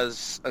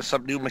has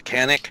some new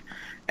mechanic,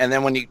 and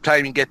then when you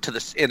get to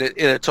this,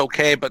 it's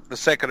okay, but the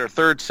second or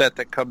third set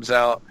that comes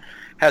out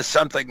has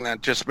something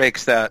that just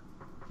makes that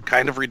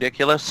kind of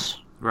ridiculous?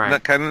 Right. Isn't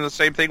that kind of the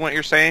same thing what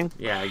you're saying?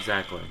 Yeah,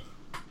 exactly.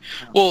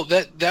 Well,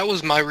 that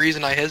was my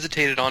reason I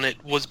hesitated on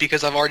it, was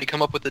because I've already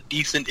come up with a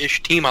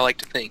decent-ish team, I like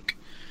to think.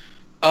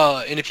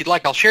 And if you'd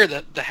like, I'll share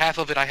the half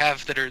of it I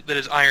have that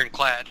is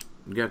ironclad.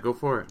 Yeah, go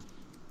for it.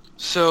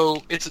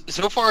 So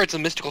far it's a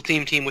mystical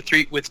team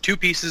with 2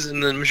 pieces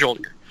and then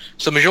Mjolnir.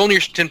 So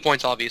Mjolnir's 10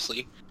 points,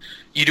 obviously.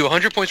 You do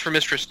 100 points for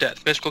Mistress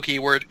Death, mystical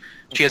keyword.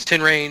 She has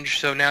 10 range,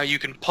 so now you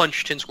can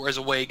punch 10 squares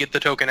away, get the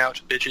token out,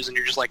 bitches, and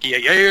you're just like,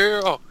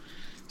 yeah.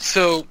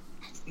 So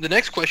the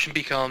next question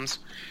becomes,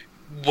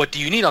 what do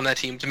you need on that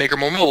team to make her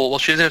more mobile? Well,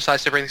 she doesn't have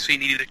sidestep or anything, so you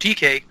need either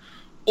TK,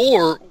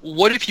 or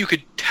what if you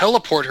could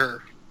teleport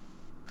her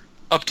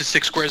up to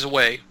 6 squares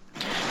away?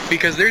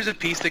 Because there's a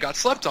piece that got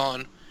slept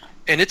on,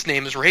 and its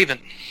name is Raven.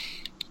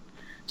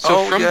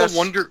 So the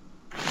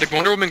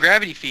Wonder Woman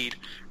gravity feed,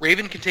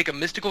 Raven can take a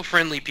mystical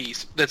friendly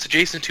piece that's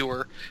adjacent to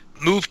her,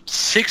 move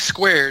 6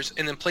 squares,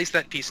 and then place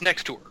that piece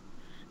next to her.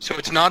 So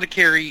it's not a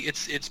carry,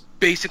 it's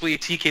basically a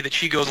TK that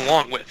she goes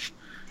along with.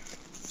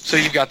 So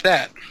you've got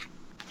that.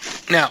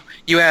 Now,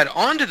 you add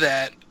on to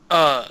that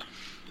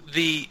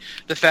the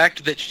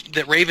fact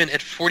that Raven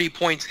at 40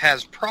 points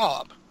has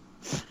prob.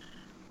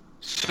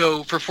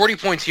 So for 40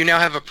 points, you now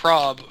have a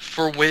prob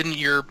for when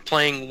you're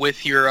playing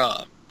with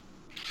your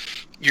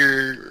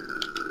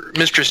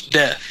Mistress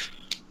Death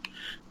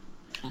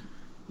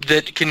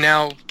that can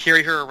now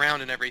carry her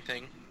around and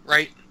everything,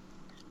 right?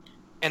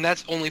 And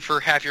that's only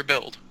for half your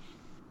build.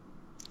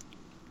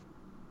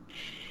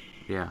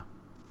 Yeah.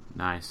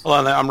 Nice.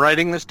 Well, I'm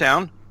writing this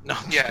down. No,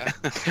 Yeah.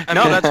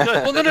 no, that's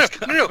good. Well,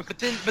 no.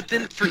 But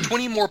then for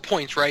 20 more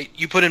points, right?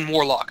 You put in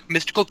Warlock,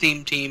 mystical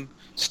team,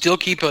 still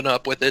keeping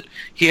up with it.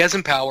 He has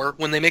Empower.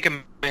 When they make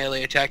a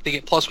melee attack, they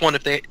get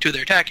 +1 to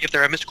their attack if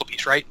they're a mystical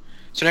piece, right?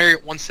 So now you're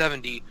at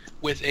 170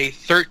 with a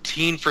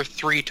 13 for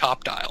 3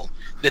 top dial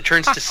that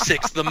turns to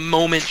 6 the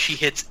moment she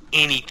hits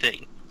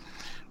anything.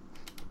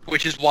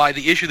 Which is why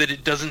the issue that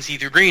it doesn't see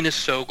through green is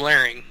so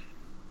glaring.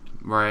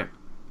 Right.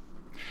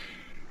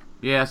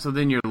 Yeah, so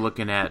then you're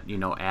looking at,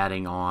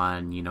 adding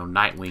on,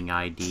 Nightwing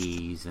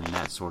IDs and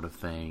that sort of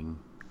thing.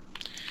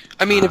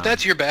 I mean, if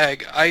that's your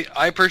bag,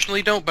 I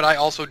personally don't, but I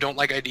also don't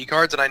like ID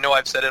cards, and I know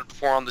I've said it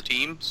before on the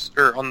teams,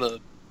 or on the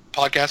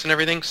podcast and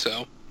everything,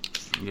 so...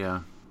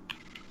 Yeah.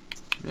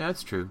 Yeah,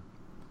 that's true.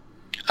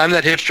 I'm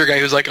that hipster guy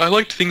who's like, I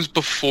liked things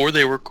before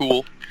they were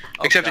cool.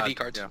 Oh, Except God, ID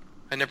cards. yeah.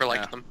 I never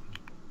liked Yeah. them.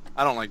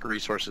 I don't like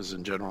resources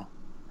in general.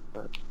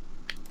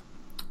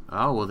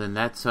 Oh, well, then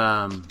that's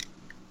a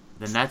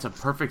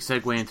perfect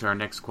segue into our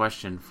next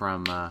question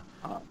from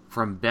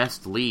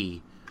Best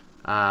Lee.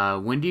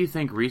 When do you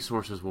think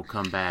resources will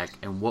come back,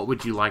 and what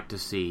would you like to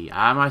see?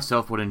 I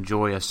myself would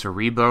enjoy a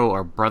Cerebro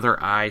or Brother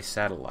Eye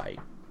satellite.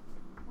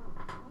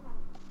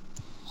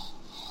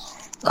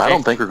 I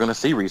don't think we're going to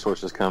see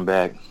resources come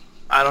back.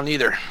 I don't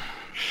either.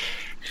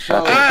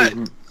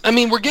 I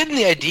mean, we're getting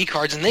the ID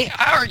cards, and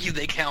I argue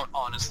they count,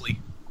 honestly.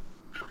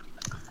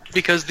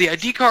 Because the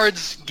ID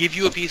cards give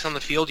you a piece on the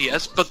field,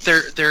 yes, but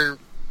they're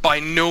by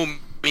no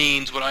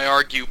means, would I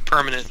argue,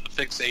 permanent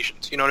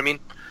fixations. You know what I mean?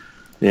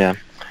 Yeah,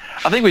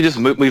 I think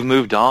we've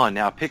moved on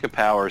now. Pick a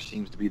Power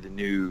seems to be the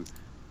new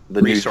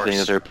Resource. thing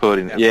that they're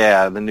putting.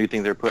 Yeah, the new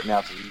thing they're putting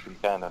out so you can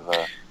kind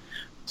of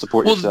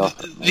support yourself.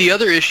 The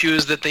other issue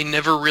is that they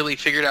never really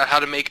figured out how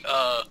to make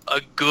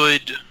a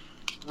good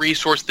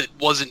resource that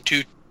wasn't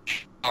too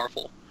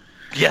powerful.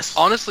 Yes.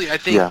 Honestly, I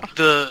think Yeah.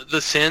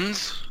 the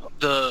Sins,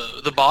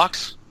 the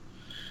box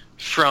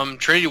from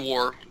Trinity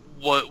War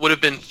would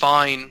have been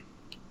fine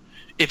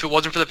if it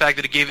wasn't for the fact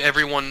that it gave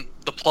everyone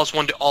the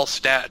 +1 to all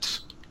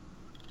stats.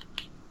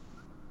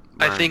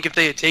 Right. I think if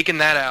they had taken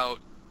that out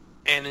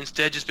and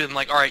instead just been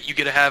like, all right, you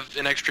get to have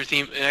an extra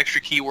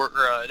keyword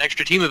or an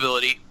extra team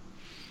ability,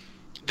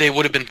 they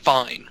would have been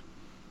fine.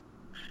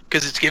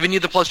 Because it's giving you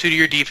the +2 to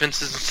your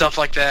defenses and stuff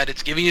like that.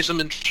 It's giving you some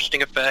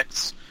interesting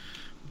effects.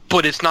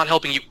 But it's not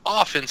helping you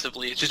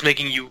offensively. It's just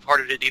making you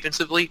harder to hit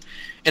defensively.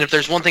 And if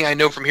there's one thing I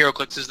know from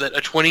HeroClix is that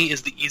a 20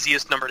 is the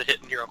easiest number to hit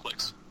in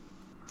HeroClix.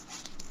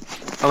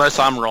 Unless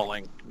I'm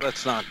rolling.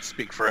 Let's not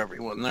speak for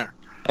everyone there.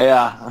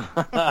 Yeah.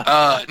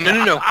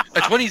 No.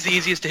 A 20 is the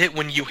easiest to hit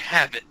when you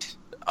have it.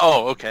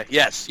 Oh, okay.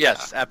 Yes,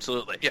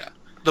 absolutely. Yeah.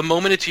 The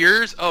moment it's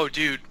yours, oh,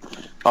 dude.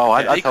 Oh,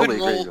 I They totally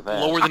could agree roll with that.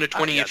 lower than a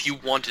 20 Yes. if you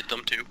wanted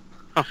them to.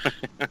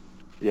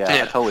 Yeah,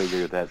 Yeah. I totally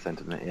agree with that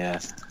sentiment. Yeah.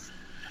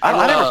 I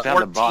rolled never a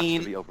found the box 14.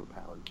 to be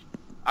overpowered.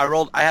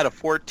 I had a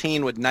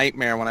 14 with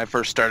Nightmare when I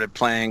first started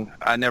playing.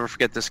 I never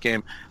forget this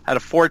game. I had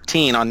a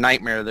 14 on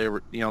Nightmare. They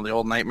were, the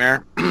old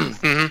Nightmare.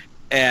 Mm-hmm.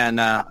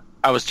 And I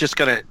was just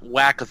going to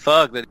whack a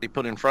thug that he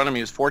put in front of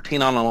me. It was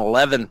 14 on an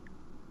 11.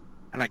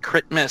 And I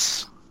crit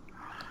miss.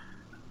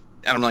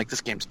 And I'm like,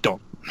 this game's dumb.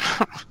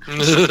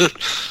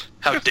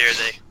 How dare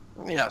they?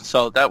 Yeah,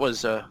 so that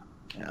was,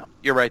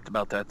 you're right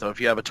about that, though. If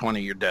you have a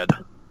 20, you're dead.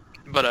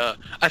 But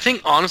I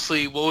think,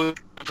 honestly, what would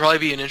probably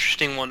be an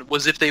interesting one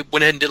was if they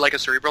went ahead and did like a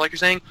Cerebro, like you're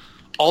saying.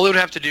 All it would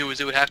have to do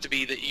is it would have to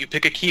be that you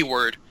pick a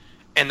keyword,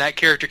 and that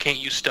character can't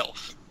use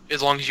stealth,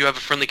 as long as you have a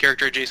friendly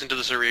character adjacent to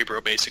the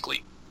Cerebro,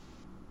 basically.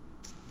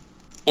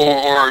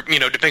 Or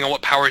depending on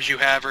what powers you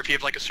have, or if you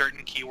have like a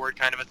certain keyword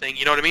kind of a thing.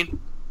 You know what I mean?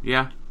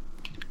 Yeah.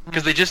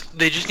 Because they just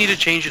need to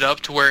change it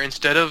up to where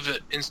instead of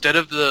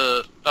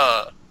the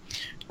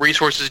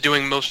resources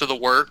doing most of the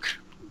work,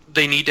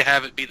 they need to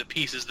have it be the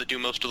pieces that do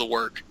most of the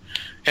work,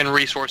 and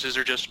resources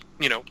are just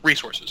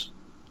resources.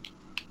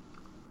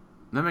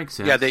 That makes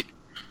sense.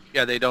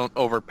 They don't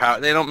overpower.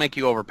 They don't make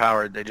you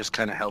overpowered. They just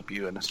kind of help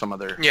you in some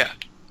other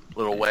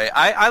little way.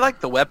 I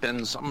like the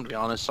weapons. I'm gonna be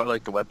honest. I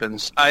like the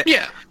weapons.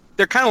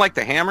 They're kind of like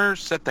the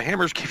hammers. That the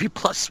hammers give you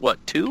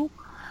 +2?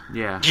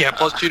 Yeah. Yeah,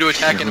 +2 to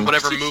attack and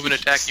whatever move and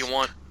attack you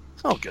want.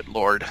 Oh, good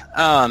lord.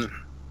 I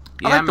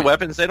like the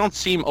weapons. They don't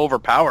seem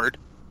overpowered.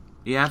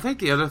 Yeah, I think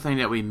the other thing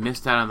that we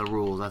missed out on the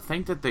rules, I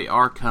think that they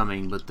are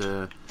coming, but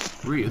the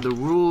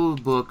rule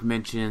book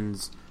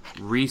mentions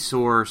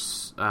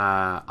resource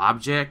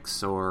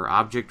objects or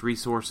object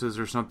resources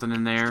or something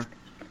in there.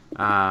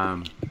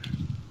 I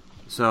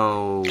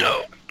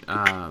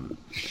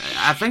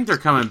think they're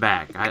coming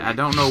back. I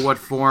don't know what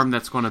form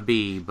that's going to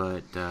be,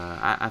 but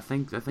I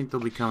think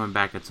they'll be coming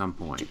back at some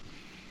point.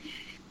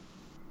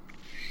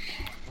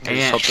 I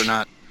just hope they're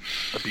not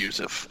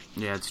abusive.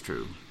 Yeah, it's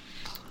true.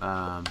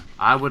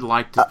 I would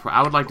like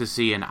to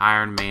see an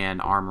Iron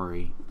Man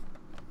armory.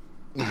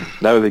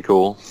 That would be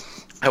cool.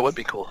 That would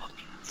be cool.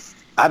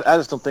 I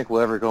just don't think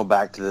we'll ever go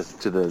back to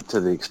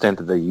the extent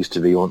that they used to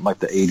be. Like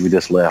the age we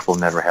just left, we'll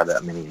never have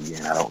that many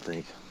again. I don't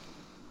think.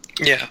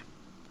 Yeah.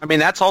 I mean,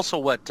 that's also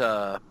what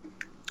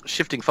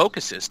shifting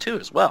focus is too,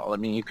 as well. I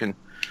mean, you can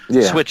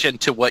Yeah. switch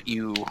into what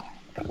you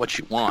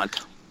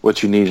want.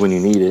 what you need when you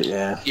need it.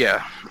 Yeah.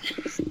 Yeah.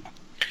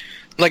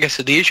 Like I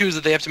said, the issue is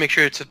that they have to make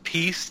sure it's a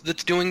piece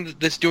that's doing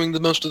the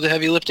most of the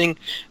heavy lifting,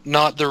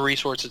 not the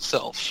resource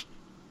itself.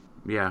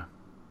 Yeah.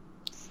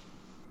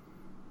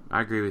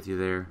 I agree with you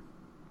there.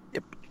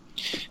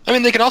 I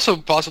mean, they can also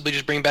possibly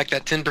just bring back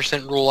that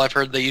 10% rule I've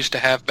heard they used to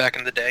have back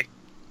in the day.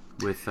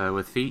 With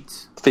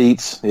feats?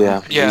 Feats,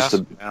 yeah. Yeah.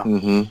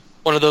 Mm-hmm.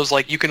 One of those,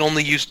 like, you can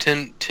only use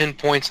 10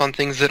 points on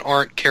things that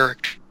aren't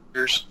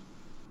characters.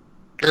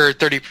 Or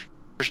 30,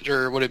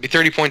 or would it be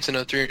 30 points in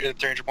a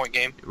 300-point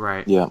game?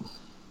 Right. Yeah.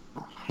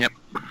 Yep.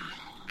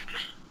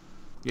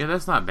 Yeah,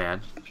 that's not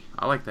bad.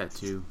 I like that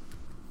too.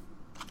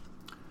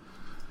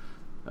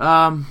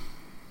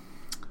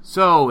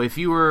 So if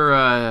you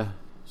were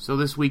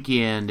this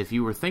weekend, if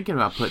you were thinking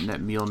about putting that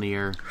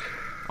Mjolnir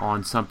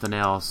on something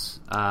else,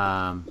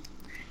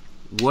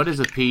 what is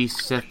a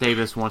piece? Seth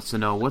Davis wants to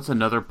know what's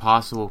another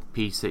possible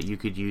piece that you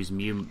could use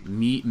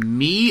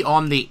me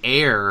on the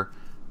air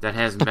that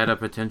has meta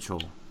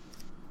potential.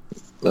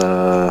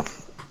 Do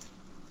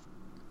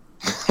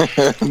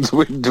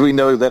we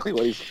know exactly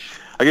what he's?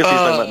 I guess he's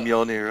talking about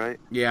Mjolnir, right?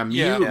 Yeah,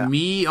 Yeah.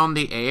 me on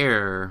the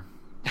air.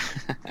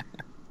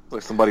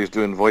 Like somebody's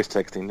doing voice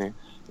texting there.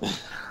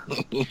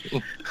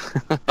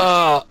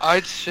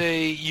 I'd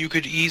say you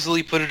could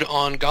easily put it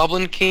on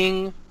Goblin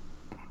King,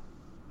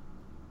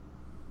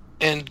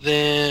 and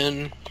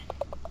then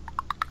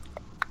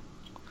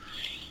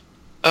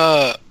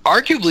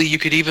arguably you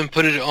could even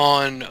put it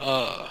on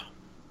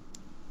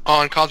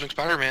Cosmic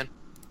Spider-Man.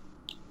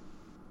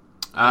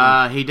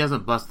 He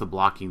doesn't bust the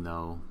blocking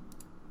though.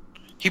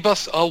 He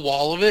busts a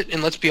wall of it,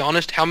 and let's be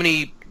honest, how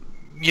many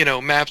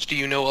maps do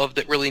you know of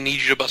that really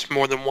need you to bust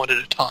more than one at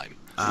a time?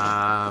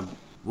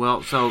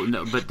 Well, so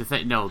no, but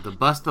the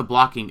bust the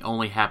blocking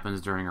only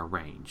happens during a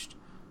ranged.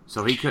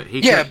 So he could.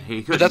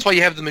 But that's why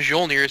you have the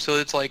Mjolnir. So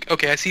it's like,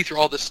 okay, I see through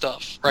all this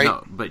stuff, right?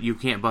 No, but you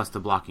can't bust the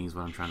blocking. Is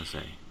what I'm trying to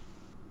say.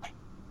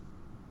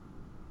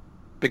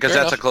 Because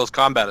Fair that's enough. a close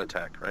combat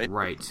attack, right?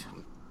 Right.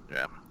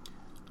 Yeah.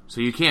 So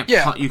you can't.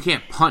 Yeah. You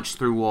can't punch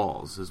through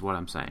walls. Is what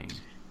I'm saying.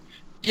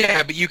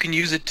 Yeah, but you can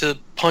use it to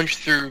punch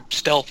through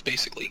stealth,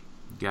 basically.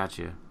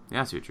 Gotcha.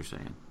 Yeah, I see what you're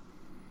saying.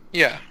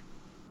 Yeah,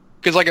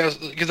 because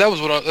that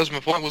was my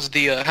point. Was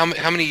the how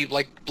many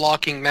like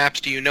blocking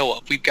maps do you know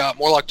of? We've got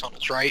Morlock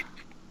Tunnels, right?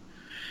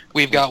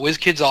 We've got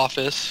WizKid's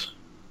Office.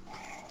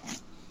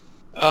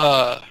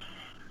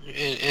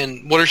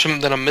 And what are some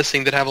that I'm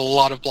missing that have a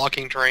lot of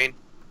blocking terrain?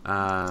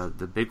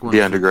 The big one.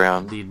 The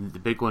underground. The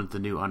big one's the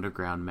new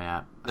underground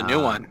map. The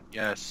new one,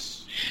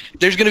 yes.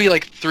 There's going to be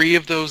like 3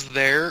 of those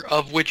there,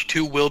 of which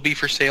 2 will be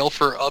for sale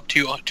for up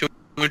to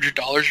 $200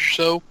 or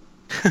so.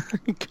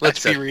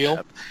 Let's be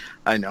real.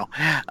 I know.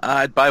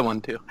 I'd buy one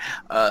too.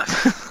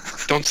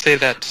 Don't say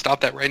that.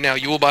 Stop that right now.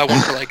 You will buy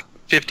one for like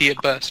 50 at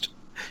best.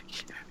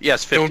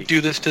 Yes, 50. Don't do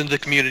this to the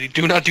community.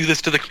 Do not do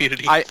this to the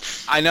community.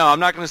 I know. I'm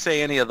not going to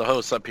say any of the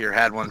hosts up here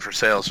had one for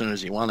sale as soon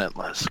as he won it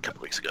a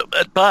couple weeks ago.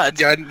 But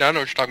yeah, I know what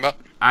you're talking about.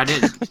 I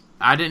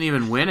didn't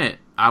even win it.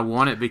 I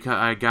won it because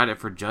I got it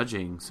for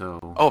judging. So.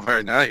 Oh,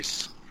 very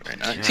nice. Very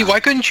nice. Yeah. See,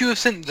 why couldn't you have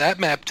sent that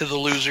map to the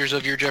losers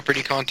of your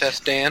Jeopardy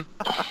contest, Dan?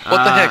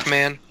 What the heck,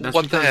 man? That's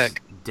What the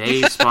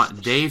because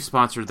heck? Dave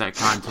sponsored that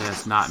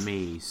contest, not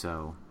me.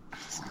 So.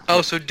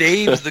 Oh, so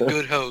Dave's the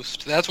good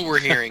host. That's what we're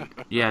hearing.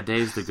 Yeah,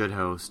 Dave's the good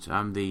host.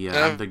 I'm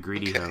the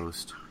greedy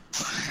host.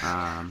 It's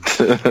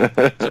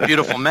a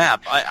beautiful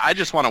map. I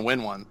just want to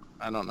win one.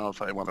 I don't know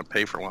if I want to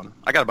pay for one.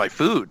 I got to buy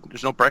food.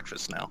 There's no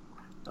breakfast now.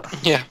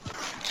 Yeah.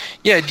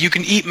 Yeah, you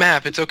can eat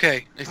map. It's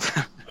okay.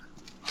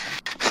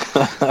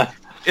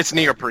 It's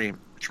neoprene.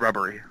 It's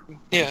rubbery.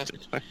 Yeah.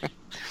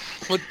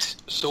 But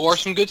so are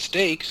some good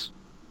steaks.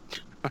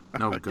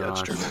 Oh That's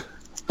gosh. true.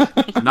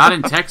 Not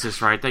in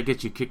Texas, right? That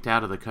gets you kicked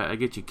out of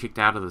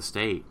the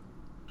state.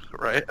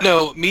 Right?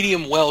 No,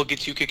 medium well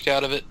gets you kicked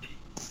out of it.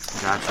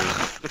 Gotcha.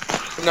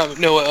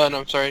 No,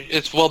 I'm sorry.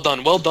 It's well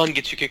done. Well done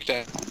gets you kicked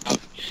out.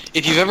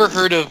 If you've ever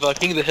heard of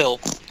King of the Hill,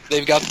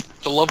 they've got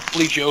the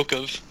lovely joke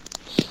of,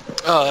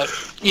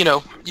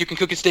 you can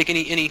cook a steak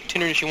any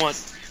tenderness you want.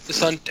 The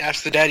son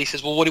asks the dad, he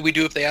says, well, what do we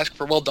do if they ask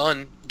for well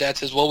done? Dad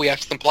says, well, we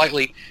ask them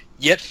politely,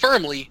 yet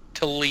firmly,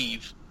 to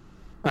leave.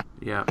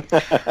 Yeah.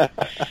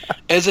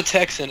 As a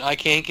Texan, I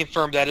can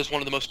confirm that is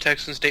one of the most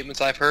Texan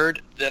statements I've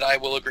heard that I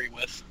will agree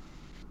with.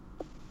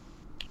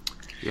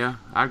 Yeah,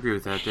 I agree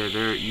with that.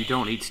 There, you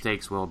don't eat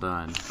steaks well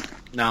done.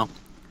 No.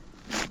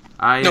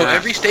 No,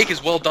 every steak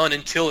is well done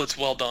until it's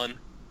well done.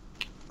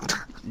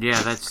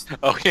 Yeah, that's.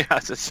 Oh, yeah.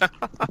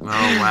 Oh,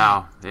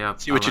 wow. Yeah.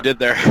 See what you did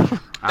there.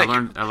 I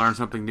learned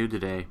something new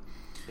today.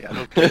 Yeah,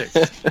 no kidding.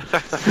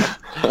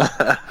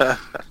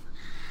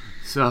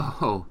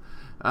 So,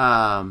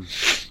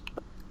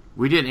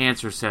 we didn't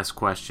answer Seth's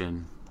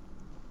question.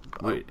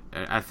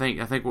 I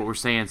think what we're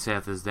saying,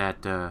 Seth, is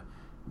that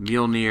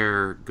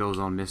Mjolnir goes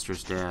on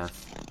Mistress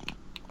Death.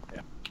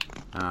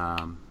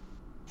 Yeah.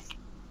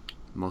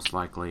 Most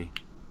likely.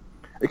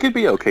 It could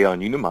be okay on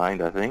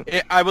Unimind, I think.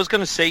 I was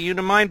going to say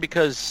Unimind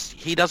because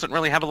he doesn't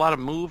really have a lot of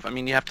move. I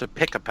mean, you have to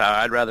pick a power.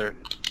 I'd rather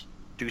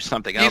do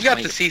something else. He's got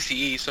and the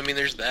CCE, so I mean,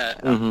 there's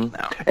that. Mm-hmm.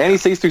 No. And he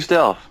sees through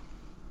stealth.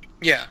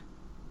 Yeah.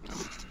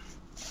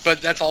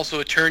 But that's also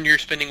a turn you're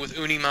spending with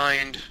Uni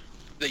Mind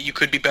that you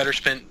could be better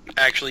spent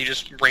actually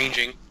just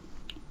ranging.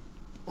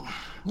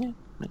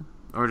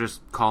 Or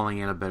just calling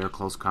in a better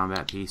close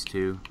combat piece,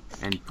 too,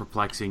 and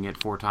perplexing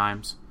it 4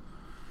 times.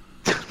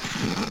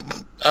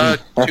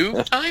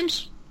 2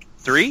 times?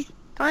 3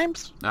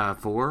 times?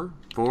 4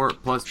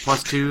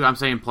 plus 2. I'm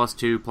saying plus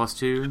 2 plus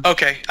 2.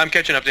 Okay, I'm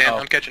catching up, Dan. Oh,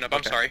 I'm catching up. I'm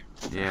okay. sorry.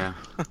 Yeah.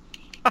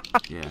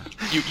 Yeah.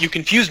 You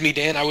confused me,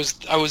 Dan. I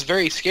was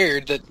very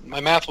scared that my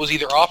math was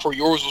either off or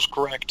yours was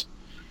correct.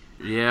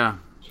 Yeah.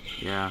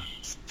 Yeah.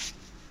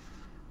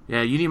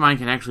 Yeah, Unimind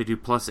can actually do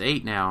plus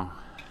 8 now.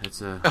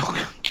 That's a...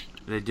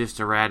 They just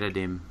errated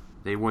him.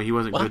 He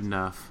wasn't good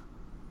enough.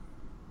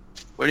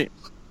 What do you...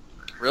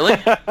 Really?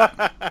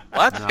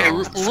 What? No, Hey,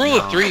 rule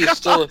of 3 is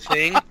still a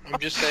thing. I'm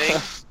just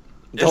saying.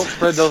 Don't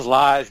spread those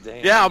lies,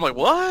 Dan. Yeah, I'm like,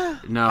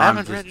 what? No, I I'm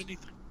haven't just... read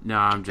anything. No,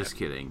 I'm just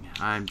kidding.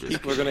 I'm just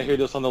People are kidding. going to hear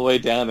this on the way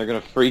down. They're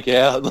going to freak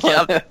out.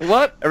 Yeah.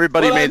 What?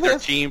 Everybody What I made their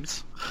missed?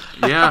 teams.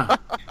 Yeah.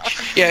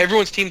 Yeah,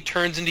 everyone's team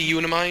turns into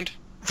Unimind.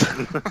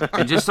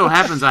 It just so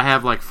happens I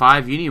have like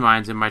 5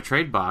 Uniminds in my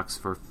trade box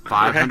for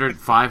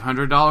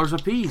 $500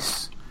 a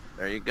piece.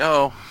 There you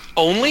go.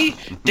 Only?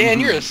 Dan,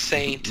 you're a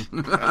saint.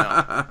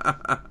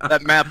 That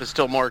map is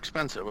still more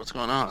expensive. What's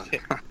going on?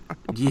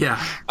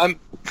 Yeah.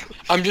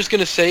 I'm just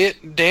gonna say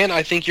it, Dan.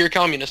 I think you're a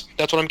communist.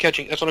 That's what I'm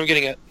catching. That's what I'm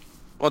getting at.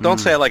 Well, don't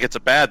say it like it's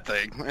a bad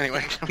thing.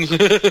 Anyway.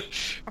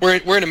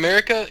 we're in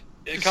America.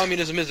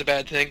 Communism is a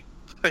bad thing.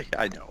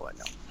 I know.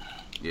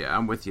 Yeah,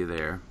 I'm with you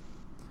there.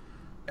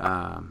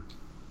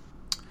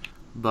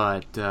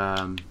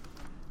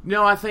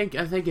 No, I think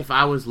if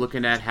I was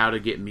looking at how to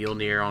get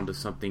Mjolnir onto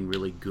something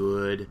really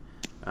good,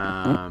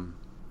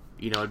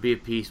 it'd be a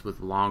piece with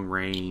long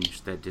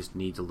range that just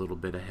needs a little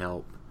bit of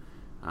help.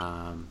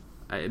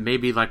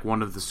 Maybe like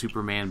one of the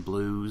Superman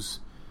blues,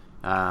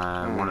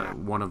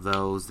 one of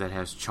those that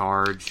has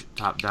charge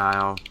top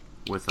dial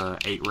with a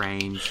 8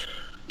 range.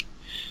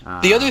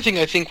 The other thing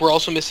I think we're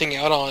also missing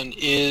out on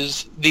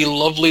is the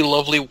lovely,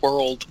 lovely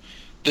world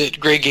that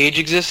Grey Gage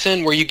exists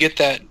in, where you get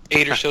that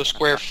 8 or so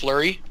square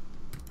flurry.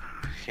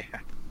 Yeah.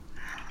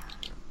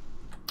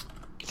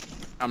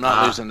 I'm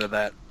not losing to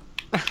that.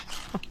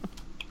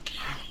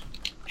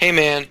 Hey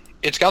man,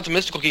 it's got the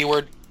mystical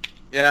keyword.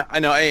 Yeah, I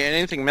know. Hey,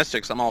 anything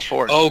Mystics, I'm all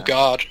for it. Oh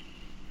god.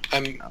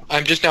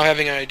 I'm just now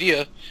having an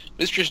idea.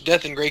 Mistress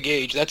Death and Grey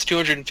Gage, that's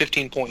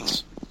 215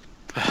 points.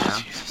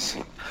 Jesus.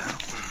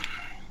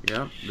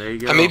 Yep, there you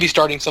go. I may be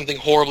starting something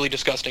horribly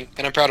disgusting,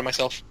 and I'm proud of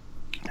myself.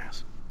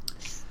 Yes.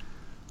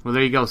 Well,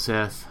 there you go,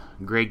 Seth.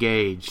 Grey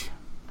Gage.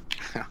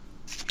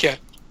 Yeah.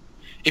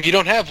 If you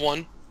don't have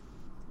one,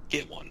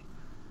 get one.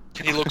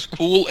 He looks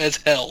cool as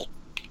hell.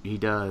 He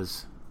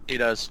does. He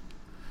does.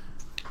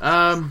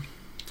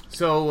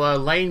 So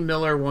Lane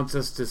Miller wants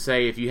us to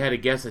say if you had to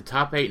guess a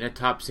top 8 and a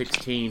top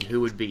 16,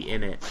 who would be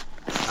in it?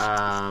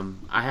 I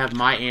have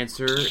my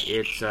answer.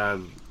 It's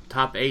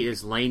top 8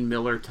 is Lane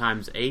Miller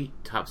times 8.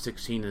 Top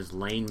 16 is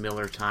Lane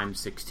Miller times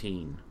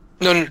 16.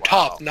 No,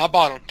 top, not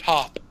bottom,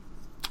 top.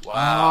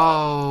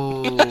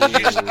 Wow.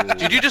 Oh.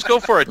 Did you just go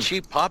for a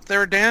cheap pop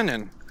there, Dan?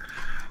 And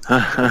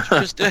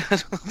just did.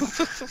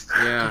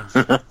 Yeah.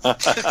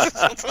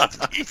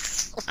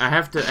 I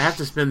have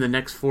to spend the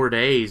next 4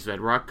 days at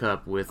Rock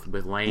Cup with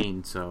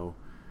Lane, so.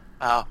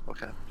 Oh,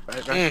 okay.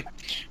 Right.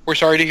 We're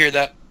sorry to hear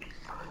that.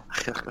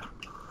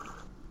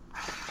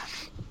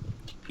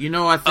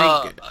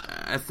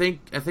 I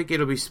think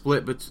it'll be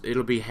split, but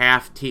it'll be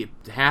half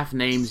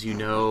names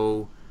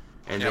and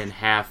then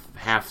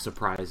half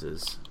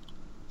surprises.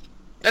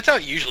 That's how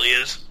it usually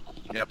is.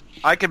 Yep.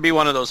 I could be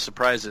one of those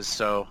surprises,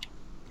 so...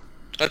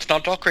 Let's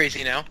not talk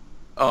crazy now.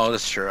 Oh,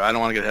 that's true. I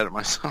don't want to get ahead of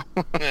myself.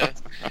 Yeah.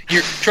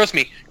 Trust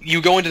me, you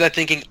go into that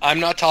thinking, I'm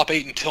not top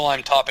 8 until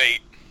I'm top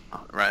 8.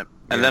 Right.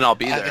 And then I'll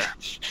be there.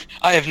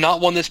 I have not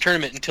won this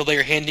tournament until they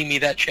are handing me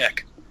that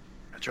check.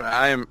 That's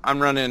right.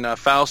 I'm running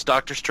Faust,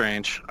 Doctor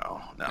Strange.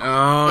 Oh, no.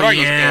 Oh, What are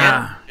you,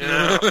 yeah.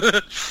 Dan?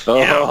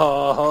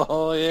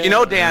 Oh, yeah. You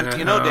know,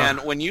 Dan,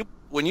 when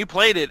you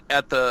played it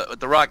at the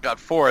Rock got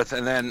 4th,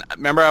 and then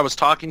remember I was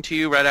talking to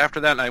you right after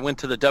that, and I went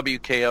to the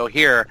WKO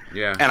here,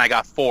 Yeah. and I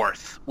got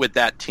 4th with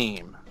that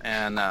team,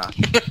 and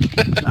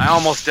I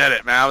almost did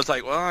it, man. I was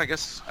like, well, I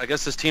guess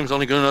this team's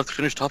only good enough to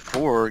finish top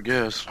 4, I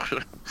guess.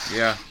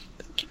 Yeah.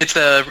 It's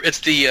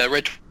the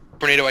Red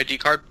Tornado ID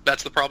card.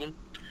 That's the problem.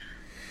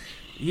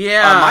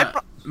 Yeah.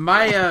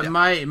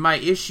 My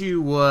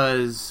issue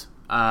was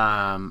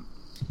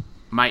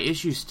my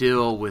issue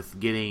still with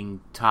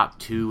getting top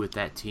 2 with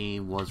that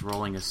team was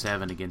rolling a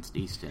 7 against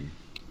Easton.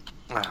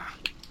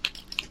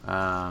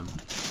 Because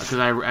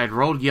I'd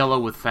rolled yellow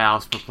with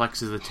Faust,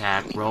 Perplex's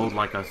attack, rolled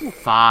like a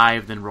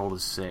 5, then rolled a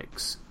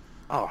 6.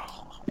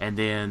 Oh. And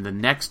then the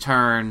next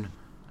turn,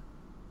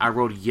 I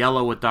rolled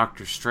yellow with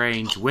Doctor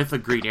Strange, with a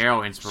Green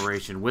Arrow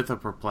inspiration, with a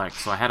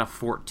Perplex, so I had a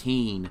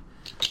 14.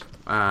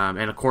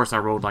 And of course I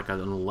rolled like an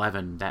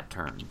 11 that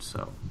turn,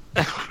 so...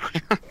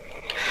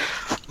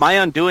 My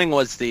undoing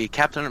was the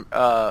captain.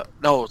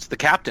 No, it's the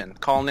captain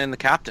calling in the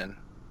captain,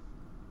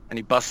 and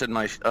he busted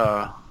my.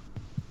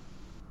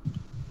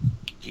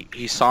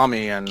 He saw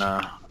me, and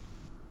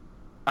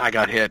I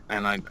got hit,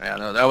 and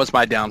that was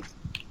my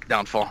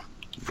downfall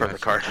for the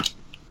card.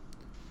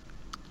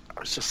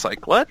 I was just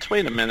like, "What?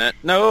 Wait a minute,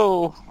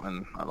 no!"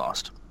 And I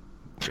lost.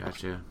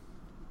 Gotcha.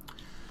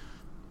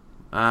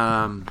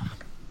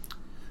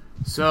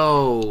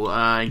 So,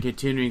 in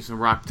continuing some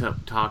Rock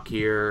talk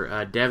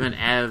here, Devin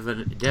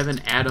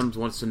Adams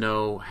wants to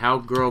know how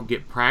girl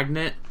get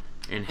pregnant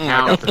and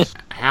how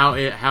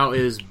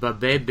is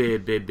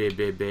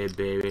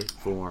baby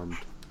formed.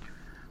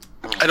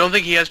 I don't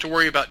think he has to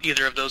worry about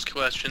either of those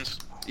questions.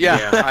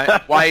 Yeah.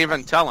 Why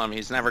even tell him?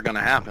 He's never going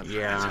to happen.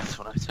 Yeah, that's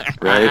what I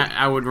think. Right.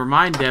 I would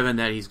remind Devin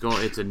that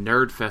it's a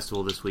nerd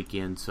festival this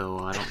weekend, so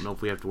I don't know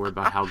if we have to worry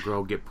about how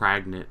girl get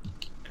pregnant.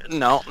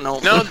 No.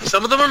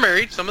 Some of them are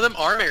married. Some of them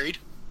are married.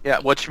 Yeah,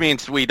 which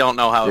means we don't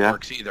know how it Yeah.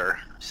 works either.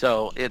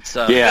 So it's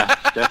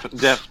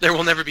There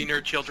will never be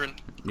nerd children.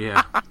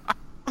 Yeah.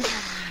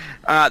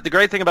 The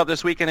great thing about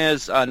this weekend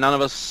is none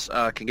of us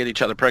can get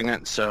each other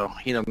pregnant, so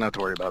he doesn't have to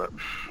worry about it.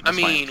 I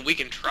mean, we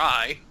can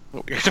try.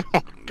 Oh, God.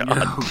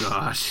 Oh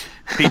gosh.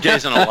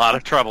 PJ's in a lot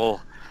of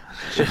trouble.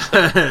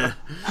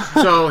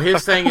 So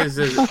his thing is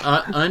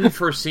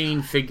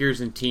unforeseen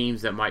figures and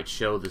teams that might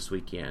show this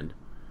weekend.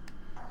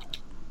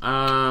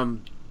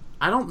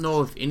 I don't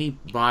know if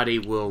anybody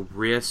will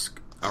risk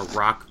a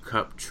Rock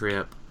Cup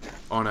trip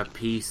on a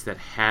piece that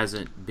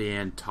hasn't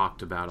been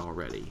talked about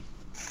already.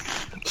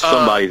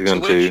 Somebody's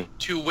going to.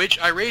 To which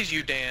I raise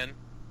you, Dan.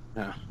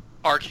 Yeah.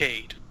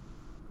 Arcade.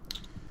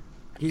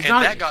 He's And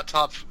not. that got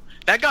top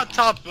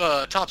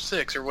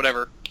 6 or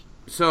whatever.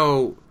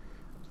 So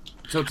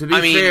to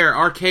be fair,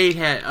 Arcade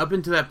had, up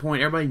until that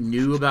point, everybody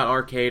knew about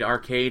Arcade.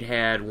 Arcade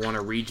had won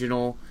a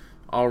regional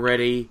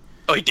already.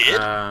 Oh, he did?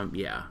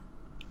 Yeah.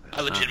 I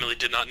legitimately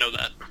did not know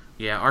that.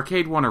 Yeah,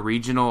 Arcade won a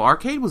regional.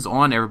 Arcade was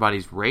on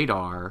everybody's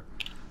radar.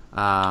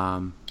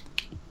 It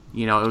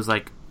was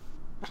like,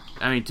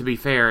 to be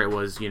fair, it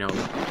was,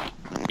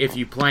 if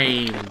you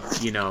plane,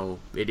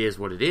 it is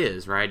what it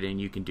is, right? And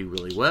you can do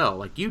really well,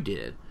 like you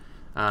did.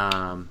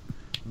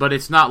 But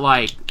it's not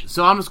like...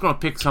 So I'm just going to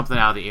pick something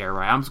out of the air,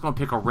 right? I'm just going to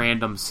pick a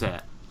random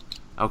set.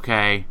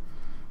 Okay?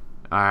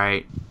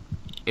 Alright?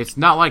 It's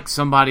not like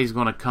somebody's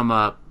going to come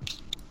up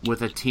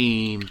with a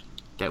team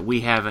that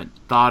we haven't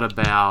thought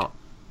about,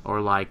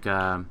 or like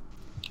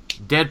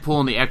Deadpool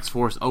and the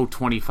X-Force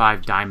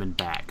 025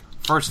 Diamondback.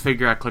 First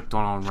figure I clicked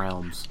on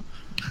Realms.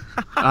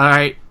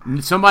 Alright?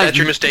 That's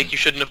your mistake. You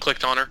shouldn't have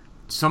clicked on her.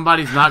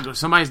 Somebody's not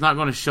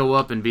going to show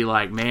up and be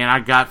like, man, I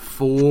got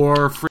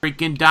 4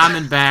 freaking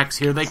Diamondbacks.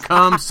 Here they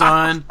come,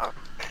 son.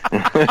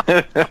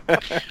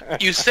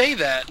 You say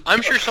that.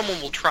 I'm sure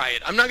someone will try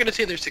it. I'm not going to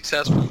say they're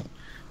successful.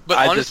 But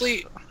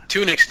honestly,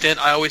 to an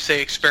extent, I always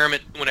say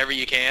experiment whenever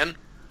you can.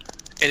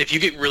 And if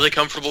you get really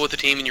comfortable with the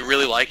team and you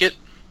really like it,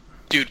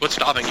 dude, what's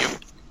stopping you?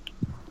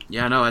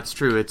 Yeah, no, that's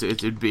true.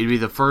 It'd be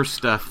the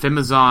first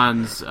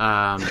Femazon's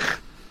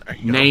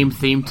name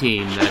theme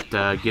team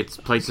that gets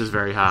places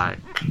very high.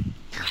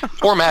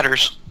 Or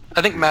Matters.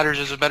 I think Matters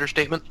is a better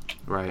statement.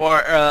 Right.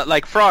 Or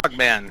like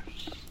Frogman.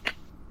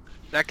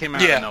 That came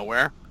out of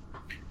nowhere.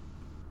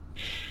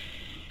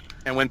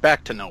 And went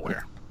back to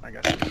nowhere, I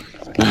guess.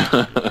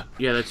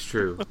 Yeah, that's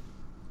true.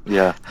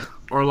 Yeah.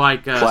 Or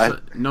like,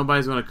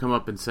 nobody's going to come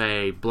up and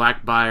say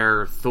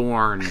Blackbuyer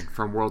Thorn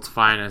from World's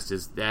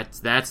Finest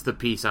that's the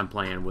piece I'm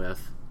playing with.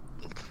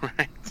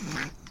 Right.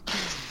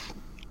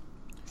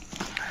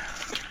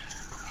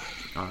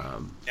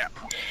 Yeah.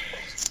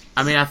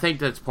 I think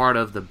that's part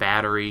of the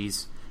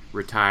batteries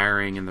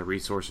retiring and the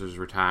resources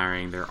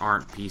retiring. There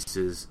aren't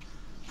pieces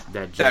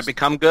that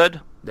become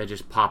good, that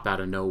just pop out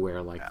of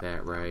nowhere like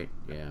that, right?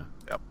 Yeah.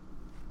 Yep.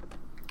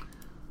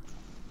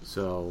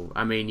 So,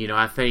 I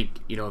think,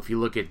 if you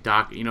look at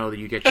Doc,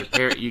 you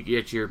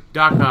get your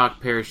Doc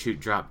Ock parachute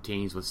drop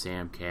teams with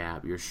Sam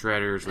Cap, your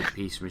Shredders with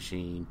Peace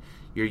Machine,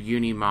 your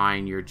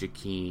Unimine, your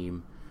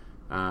Jakeem.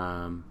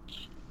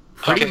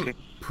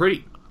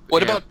 Pretty.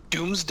 What about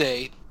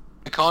Doomsday?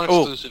 The con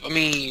exclusive.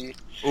 He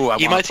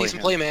might see some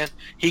play, man.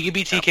 He could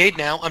be TK'd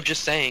now. I'm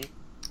just saying.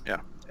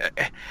 Yeah.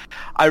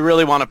 I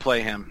really want to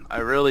play him. I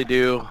really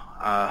do.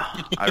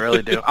 I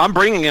really do. I'm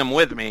bringing him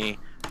with me.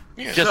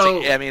 Yeah.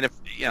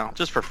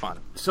 Just for fun.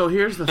 So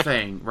here's the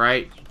thing,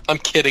 right? I'm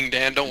kidding,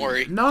 Dan. Don't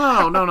worry. No.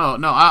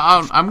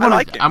 I'm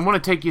gonna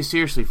take you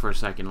seriously for a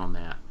second on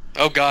that.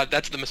 Oh God,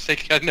 that's the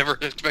mistake I never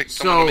expected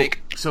someone to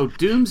make. So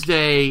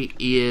Doomsday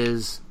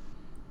is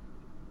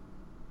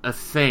a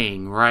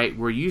thing, right?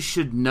 Where you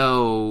should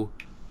know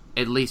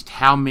at least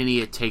how many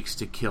it takes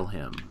to kill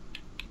him.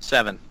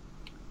 7.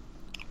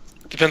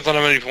 Depends on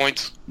how many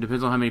points.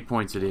 Depends on how many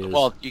points it is.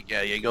 Well,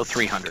 you go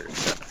 300.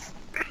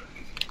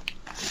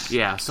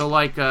 Yeah, so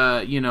like,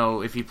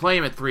 if you play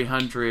him at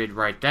 300,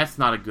 right, that's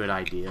not a good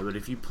idea. But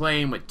if you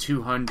play him at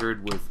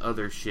 200 with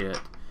other shit,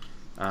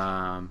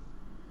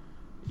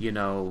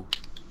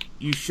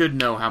 you should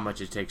know how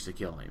much it takes to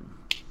kill him.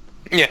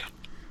 Yeah.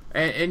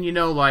 And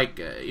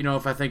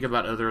if I think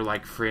about other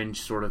like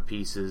fringe sort of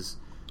pieces,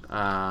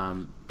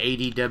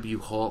 ADW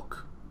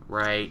Hulk,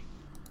 right?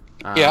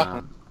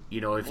 Yeah.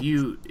 If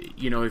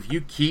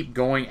you keep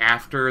going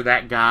after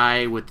that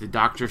guy with the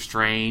Doctor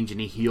Strange and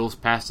he heals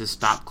past his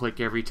stop click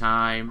every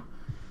time,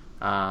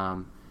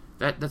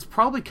 that's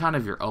probably kind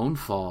of your own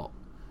fault.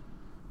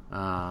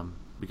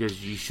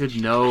 Because you should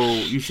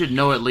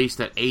know at least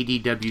that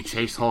ADW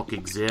Chase Hulk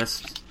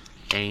exists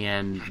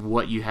and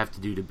what you have to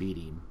do to beat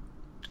him.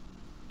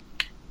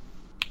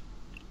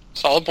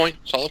 Solid point.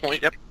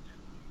 Yep.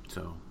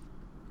 So,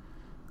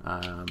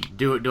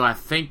 do I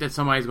think that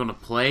somebody's going to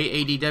play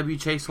ADW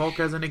Chase Hulk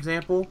as an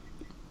example?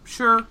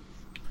 Sure.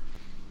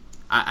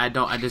 I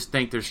don't. I just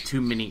think there's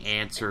too many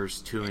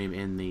answers to him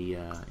in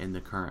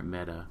the current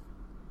meta.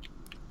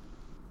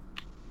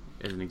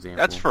 As an example,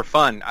 That's for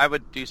fun. I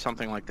would do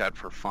something like that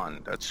for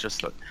fun. That's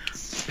just a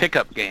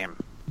pickup game.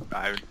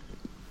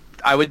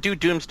 I would do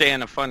Doomsday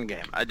in a fun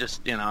game. I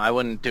just, I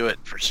wouldn't do it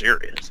for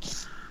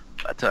serious.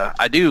 But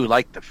I do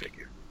like the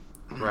figure.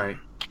 right.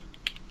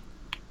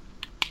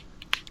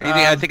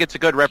 I think it's a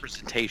good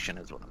representation,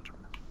 is what I'm trying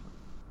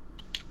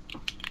to.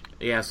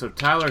 Yeah. So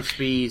Tyler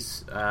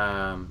Spees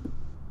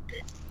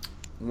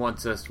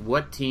wants us.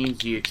 What teams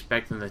do you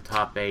expect in the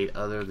top 8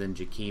 other than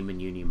Jakeem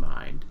and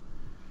Unimind?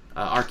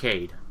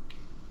 Arcade.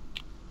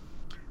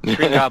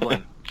 Green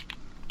Goblin.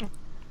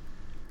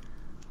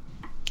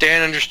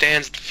 Dan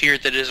understands the fear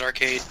that is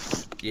Arcade.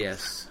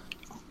 Yes.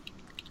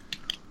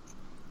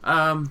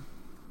 I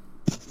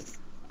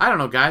don't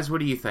know, guys. What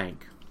do you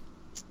think?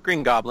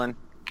 Green Goblin.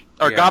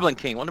 Or Yeah. Goblin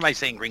King. What am I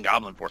saying Green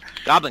Goblin for?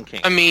 Goblin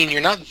King. I mean,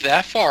 you're not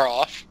that far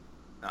off.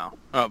 No.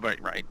 Oh,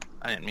 right.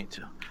 I didn't mean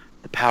to.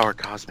 The power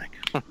cosmic.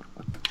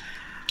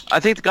 I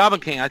think the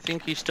Goblin King,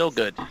 he's still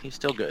good.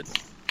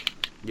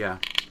 Yeah.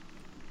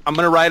 I'm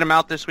going to ride him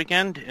out this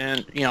weekend,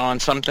 and on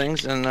some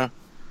things, and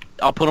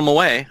I'll put him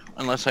away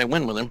unless I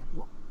win with him.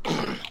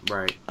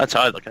 Right. That's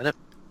how I look at it.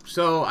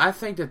 So I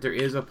think that there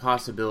is a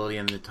possibility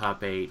in the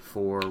top 8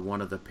 for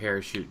one of the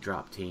parachute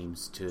drop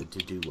teams to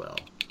do well.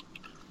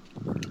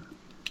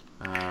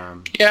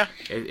 Yeah.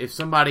 If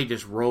somebody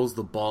just rolls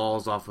the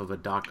balls off of a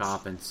Doc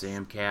Ock and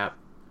Sam Cap,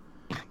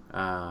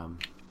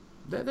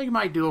 they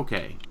might do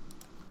okay.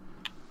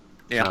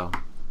 Yeah. So,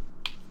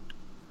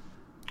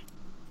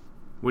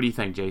 what do you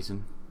think,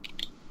 Jason?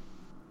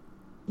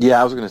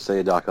 Yeah, I was going to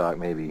say Doc Ock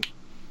maybe,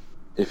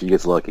 if he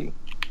gets lucky.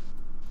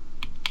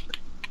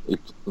 If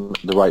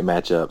the right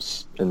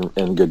matchups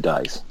and good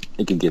dice,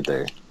 he could get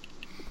there.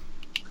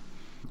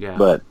 Yeah.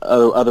 But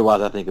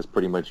otherwise, I think it's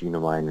pretty much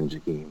Unimind and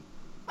Jakeem.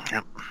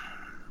 Yep.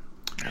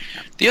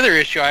 The other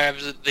issue I have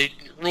is that they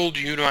ruled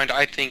Unimind,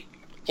 I think,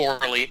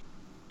 poorly.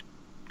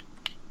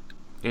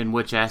 In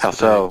which aspect? How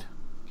so?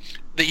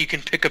 That you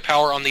can pick a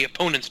power on the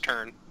opponent's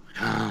turn.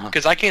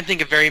 Because I can't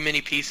think of very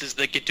many pieces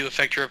that get to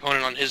affect your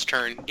opponent on his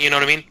turn. You know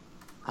what I mean?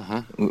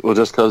 Well,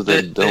 just because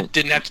they That don't.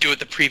 didn't have to do it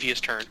the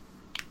previous turn.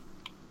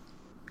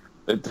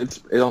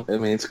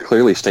 It's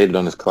clearly stated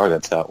on his card.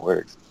 That's how it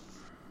works.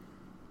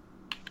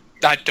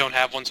 I don't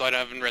have one, so I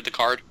haven't read the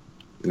card.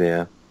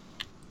 Yeah.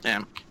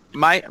 Yeah.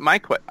 My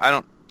I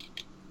don't.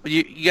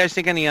 You guys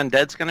think any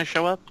undead's going to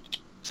show up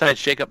besides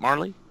Jacob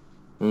Marley?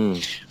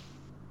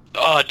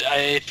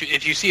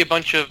 If you see a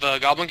bunch of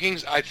Goblin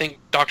Kings, I think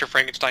Dr.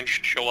 Frankenstein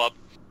should show up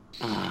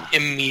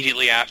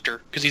immediately after,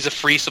 because he's a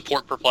free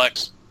support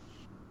perplex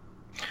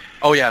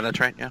Oh yeah, that's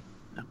right. Yeah.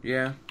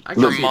 Yeah. I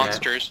can for see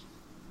monsters.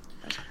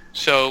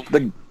 So,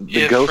 The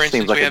if, ghost for instance,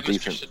 seems like we a have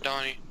Mr. decent.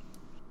 Sidani.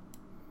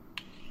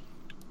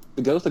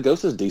 The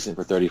ghost is decent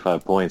for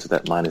 35 points with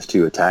that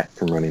 -2 attack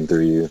from running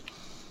through you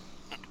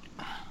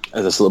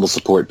as a little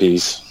support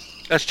piece.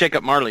 That's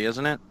Jacob Marley,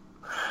 isn't it?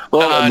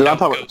 Well, No, I'm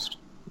talking Ghost.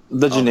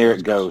 the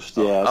generic ghost.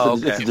 Yeah, Oh,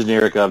 it's okay. a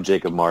generic of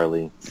Jacob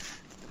Marley.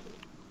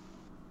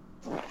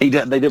 They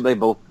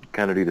both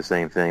kind of do the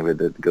same thing, but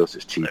the ghost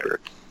is cheaper.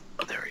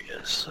 Oh, there he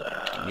is.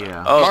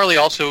 Yeah. Oh, Marley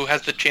also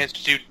has the chance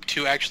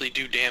to actually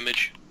do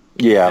damage.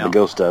 Yeah, Yeah. the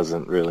ghost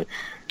doesn't really.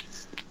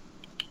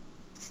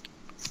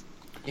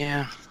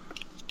 yeah.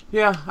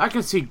 Yeah, I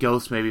can see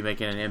Ghost maybe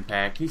making an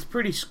impact. He's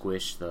pretty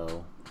squished,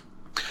 though.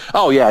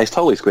 Oh yeah, he's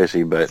totally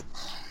squishy, but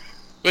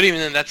But even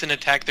then, that's an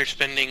attack they're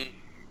spending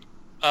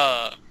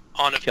on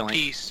a Killing.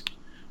 piece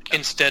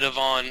instead of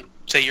on,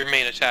 say, your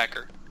main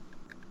attacker.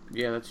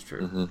 Yeah, that's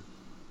true. mhm.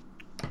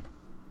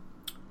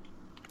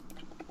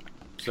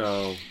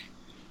 So,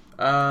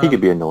 he could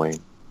be annoying.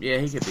 yeah,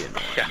 he could be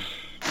annoying.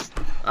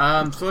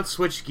 Yeah. So let's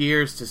switch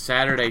gears to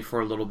Saturday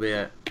for a little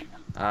bit.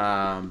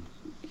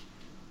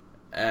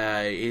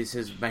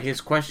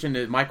 His question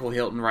is, Michael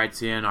Hilton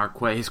writes in,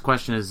 his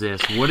question is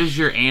this: what is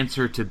your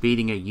answer to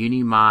beating a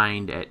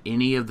Unimind at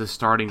any of the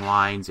starting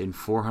lines in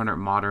 400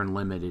 Modern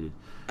Limited?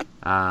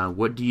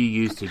 What do you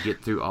use to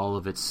get through all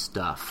of its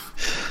stuff?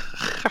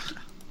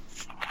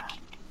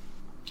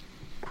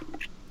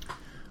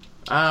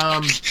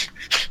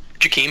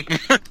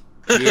 Jakeem.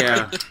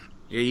 Yeah,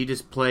 you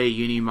just play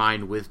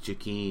Unimind with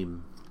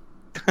Jakeem.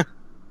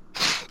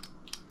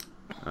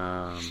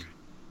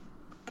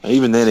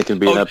 Even then, it can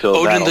be an uphill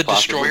Odin battle. the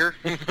possibly. Destroyer.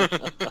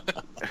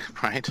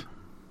 Right.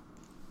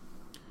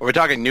 Are we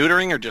talking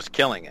neutering or just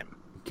killing him?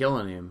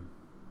 Killing him.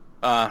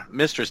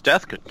 Mistress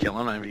Death could kill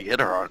him if you hit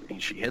her.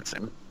 She hits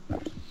him.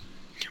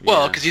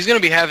 Well, Yeah. because he's going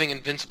to be having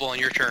Invincible on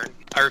your turn.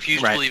 I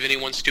refuse Right. to believe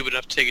anyone's stupid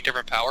enough to take a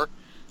different power.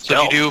 So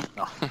No. if you do,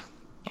 No.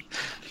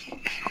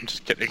 I'm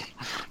just kidding.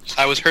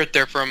 I was hurt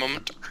there for a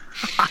moment.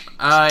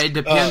 It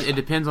depends. It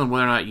depends on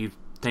whether or not you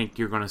think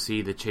you're going to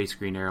see the Chase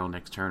Green Arrow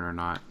next turn or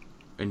not.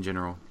 In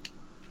general.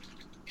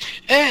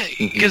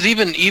 Because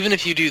even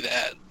if you do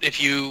that,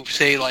 if you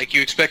say like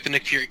you expect the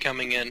Nick Fury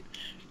coming in,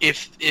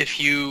 if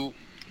you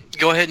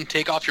go ahead and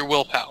take off your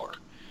willpower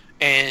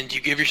and you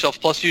give yourself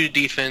 +2 to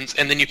defense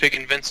and then you pick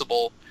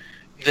Invincible,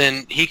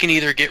 then he can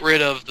either get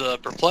rid of the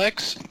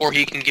Perplex or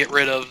he can get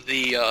rid of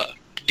the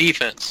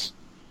defense,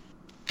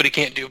 but he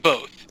can't do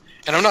both.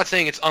 And I'm not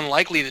saying it's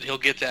unlikely that he'll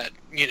get that.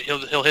 You know,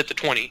 he'll hit the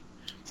 20,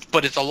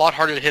 but it's a lot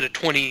harder to hit a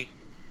 20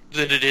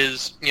 than it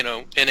is, you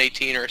know, an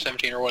 18 or a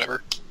 17 or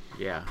whatever.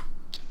 Yeah.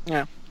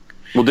 Well,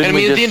 And didn't I mean,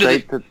 we at the just end of say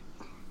the- that?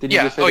 Did you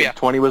Yeah, just say oh, that yeah.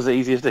 20 was the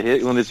easiest to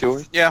hit when it's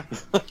yours? Yeah.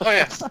 Oh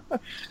yeah.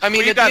 I mean,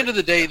 Well, you at got- the end of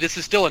the day, this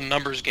is still a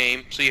numbers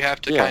game, so you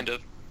have to Yeah. kind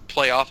of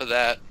play off of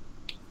that.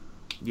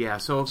 Yeah.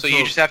 So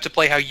You just have to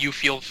play how you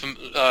feel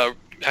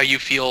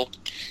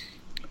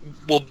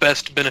will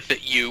best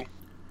benefit you.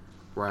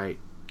 Right.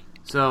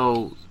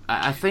 So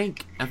I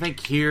think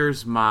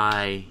here's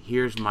my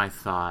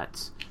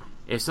thoughts.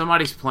 If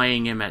somebody's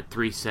playing him at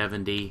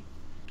 370,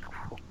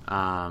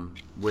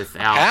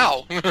 without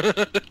How?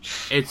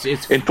 it's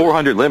In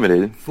 400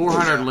 limited.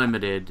 400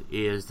 limited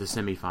is the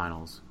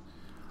semifinals.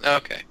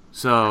 Okay.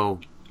 So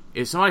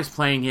if somebody's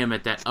playing him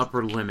at that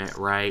upper limit,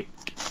 right,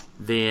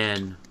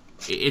 then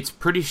it's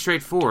pretty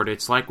straightforward.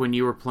 It's like when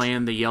you were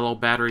playing the Yellow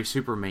Battery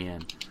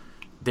Superman.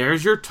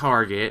 There's your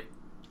target.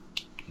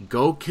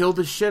 Go kill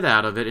the shit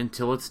out of it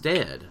until it's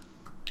dead.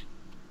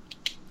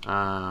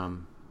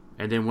 And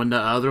then when the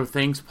other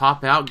things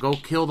pop out, go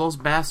kill those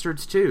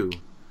bastards too.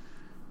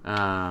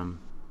 At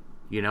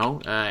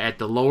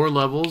the lower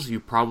levels, you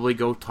probably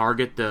go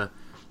target the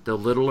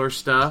littler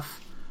stuff.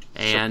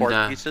 And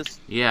Support pieces.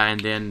 yeah, and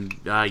then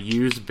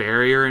use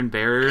barrier and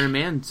him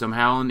in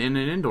somehow in an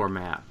indoor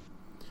map.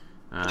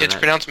 It's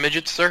pronounced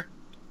midgets, sir.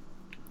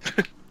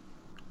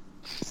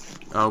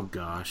 Oh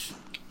gosh.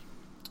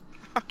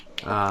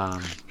 I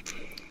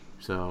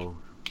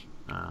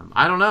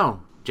don't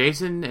know.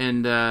 Jason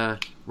and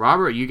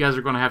Robert, you guys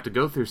are going to have to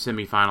go through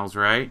semifinals,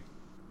 right?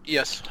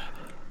 Yes.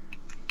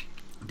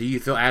 Do you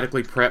feel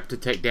adequately prepped to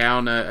take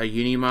down a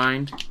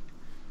Unimind?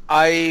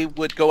 I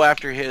would go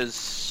after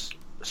his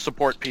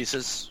support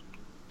pieces,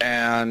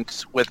 and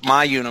with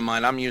my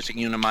Unimind, I'm using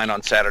Unimind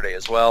on Saturday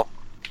as well.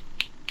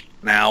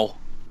 Now,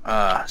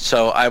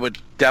 so I would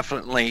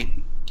definitely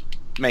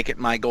make it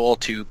my goal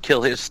to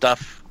kill his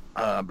stuff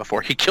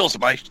before he kills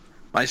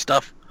my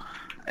stuff,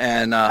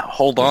 and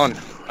hold on.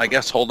 I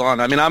guess hold on.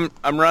 I mean,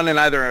 I'm running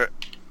either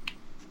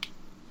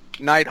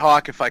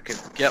Nighthawk if I could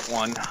get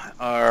one,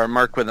 or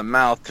Merc with a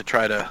Mouth to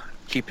try to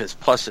keep his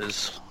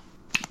pluses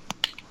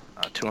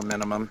to a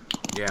minimum.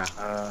 Yeah.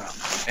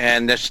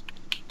 And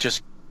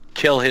just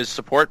kill his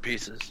support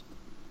pieces.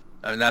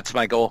 I mean, that's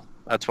my goal.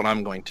 That's what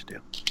I'm going to do.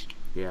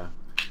 Yeah.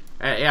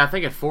 I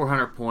think at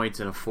 400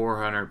 points in a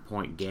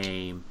 400-point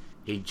game,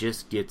 he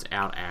just gets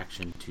out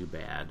action too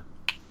bad.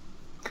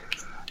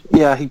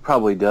 Yeah, he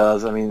probably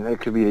does. I mean, it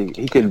could be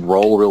he could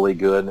roll really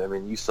good. I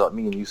mean, you saw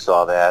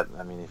that.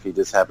 I mean, if he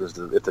just happens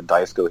to, if the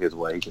dice go his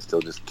way, he can still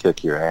just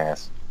kick your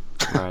ass.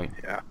 Right.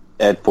 Yeah.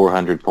 At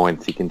 400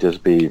 points, he can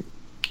just be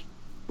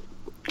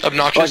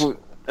Obnoxious.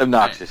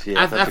 obnoxious.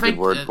 Yeah, that's a good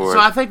word for so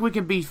it. I think we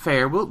can be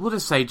fair. We'll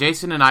just say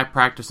Jason and I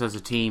practiced as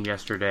a team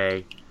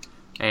yesterday,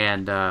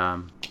 and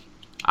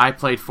I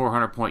played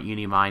 400-point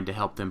Unimind to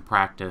help them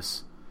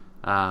practice.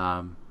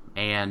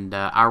 And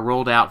I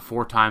rolled out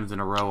 4 times in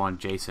a row on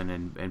Jason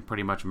and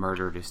pretty much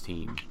murdered his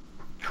team.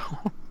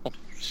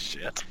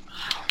 Shit.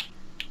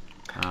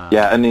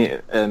 Yeah, and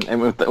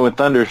with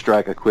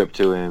Thunderstrike equipped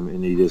to him,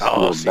 and he just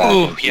healed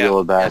back and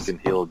healed back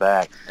and healed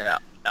back. Yeah.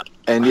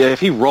 And yeah, if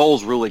he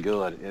rolls really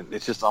good,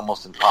 it's just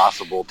almost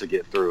impossible to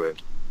get through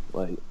it.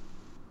 Like,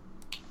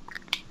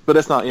 but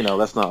that's not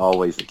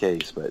always the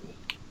case. But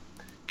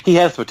he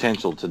has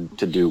potential to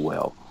do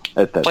well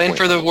at that Plan point.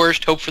 for the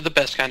worst, hope for the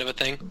best kind of a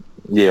thing.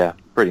 Yeah,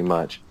 pretty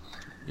much.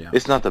 Yeah.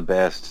 It's not the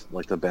best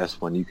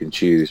one you can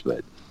choose,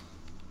 but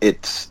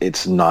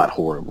it's not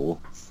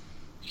horrible.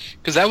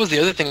 Because that was the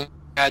other thing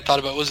I had thought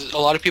about, was a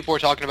lot of people were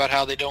talking about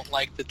how they don't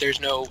like that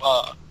there's no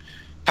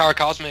Power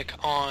Cosmic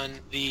on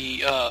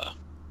the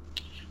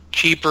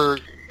cheaper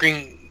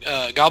Green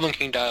Goblin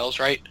King dials,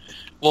 right?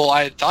 Well,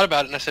 I had thought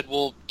about it, and I said,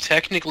 well,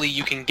 technically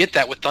you can get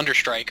that with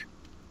Thunderstrike.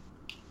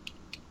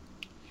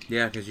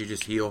 Yeah, because you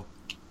just heal.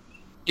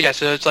 Yeah,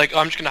 so it's like,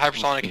 I'm just going to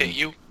Hypersonic hit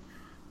you.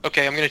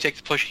 Okay, I'm going to take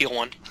the push heal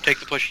one. Take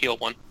the push heal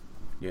one.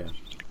 Yeah.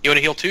 You want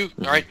to heal 2?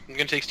 Alright, I'm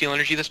going to take Steel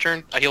Energy this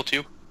turn. I heal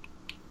 2.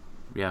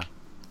 Yeah.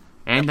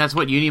 And that's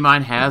what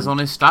Unimind has on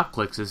his stop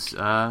clicks is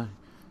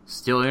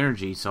Steel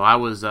Energy. So I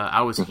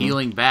was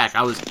healing back.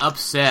 I was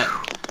upset.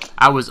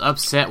 I was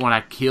upset when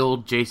I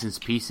killed Jason's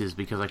pieces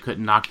because I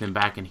couldn't knock them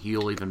back and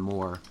heal even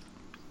more.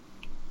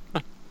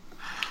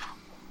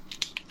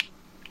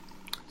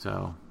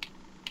 So,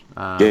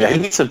 Yeah, he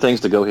needs some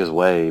things to go his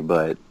way,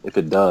 but if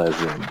it does,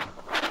 then...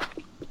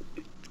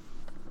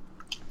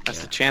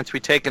 That's the chance we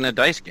take in a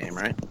dice game,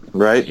 right?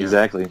 Right,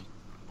 exactly.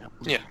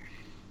 Yeah.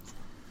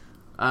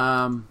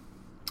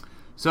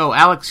 So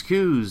Alex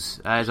Coos,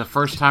 as a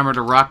first-timer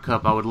to Rock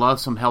Cup, I would love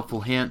some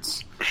helpful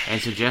hints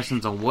and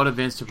suggestions on what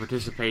events to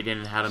participate in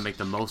and how to make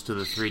the most of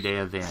the 3-day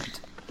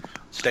event.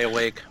 Stay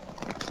awake.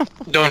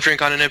 Don't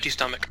drink on an empty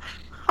stomach.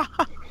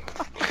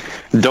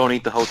 Don't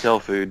eat the hotel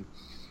food.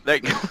 There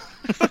you go.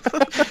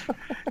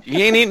 You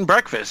ain't eating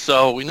breakfast,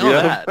 so we know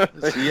that.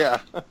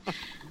 Yeah.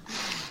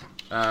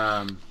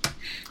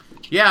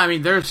 Yeah, I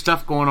mean, there's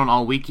stuff going on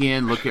all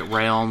weekend. Look at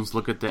Realms.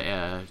 Look at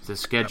the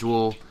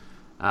schedule.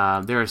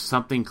 There is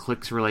something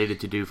Clicks related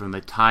to do from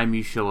the time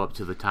you show up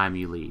to the time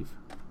you leave.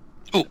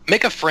 Ooh,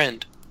 make a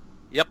friend.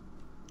 Yep.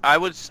 I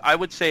would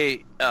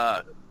say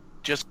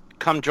just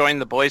come join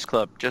the boys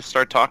club. Just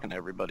start talking to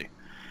everybody.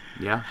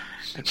 Yeah.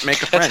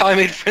 Make a friend. That's how I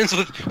made friends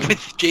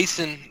with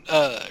Jason,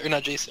 or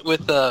not Jason,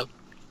 with,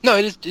 no,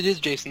 it is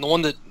Jason, the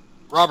one that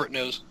Robert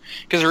knows.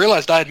 Because I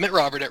realized I had met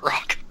Robert at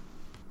Rock.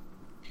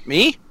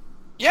 Me?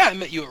 Yeah, I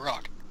met you at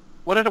Rock.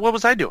 What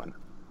was I doing?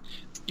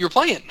 You were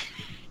playing.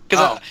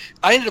 Because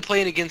I ended up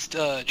playing against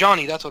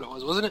Johnny, that's what it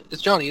was, wasn't it?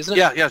 It's Johnny, isn't it?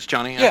 Yeah, it's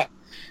Johnny. Yeah,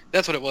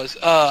 that's what it was.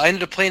 I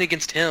ended up playing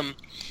against him,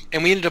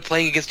 and we ended up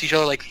playing against each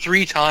other like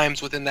 3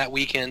 times within that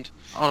weekend.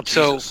 Oh,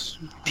 so Jesus.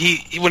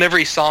 he whenever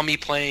he saw me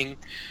playing,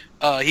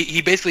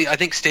 he basically, I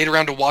think, stayed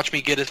around to watch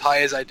me get as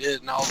high as I did,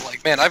 and I was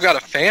like, man, I've got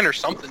a fan or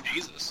something,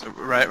 Jesus.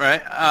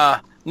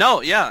 Right.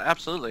 No, yeah,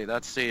 absolutely.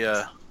 That's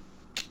the...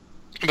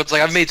 But it's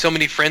like, I've made so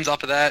many friends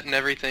off of that and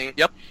everything.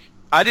 Yep.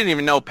 I didn't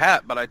even know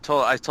Pat, but I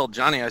told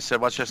Johnny, I said,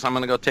 watch this, I'm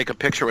going to go take a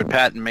picture with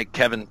Pat and make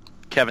Kevin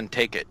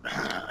take it.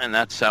 And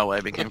that's how I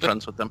became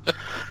friends with them.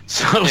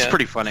 So it was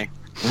pretty funny.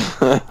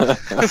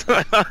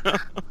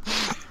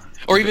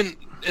 Or even,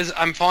 as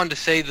I'm fond to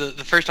say, the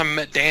first time I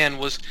met Dan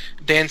was,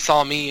 Dan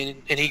saw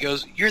me and he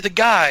goes, you're the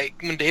guy,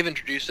 when Dave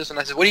introduced us, and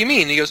I said, what do you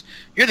mean? And he goes,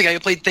 you're the guy who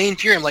played Thane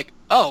Fury. I'm like,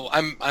 oh,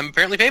 I'm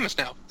apparently famous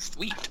now.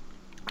 Sweet.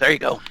 There you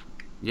go.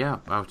 Yeah,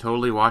 I've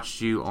totally watched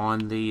you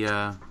on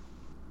the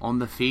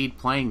feed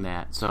playing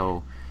that.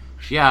 So,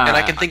 yeah. And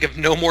I can think of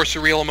no more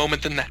surreal a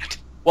moment than that.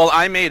 Well,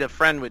 I made a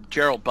friend with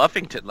Gerald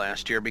Buffington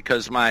last year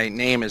because my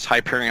name is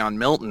Hyperion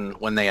Milton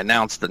when they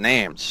announced the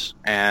names.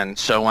 And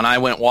so when I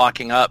went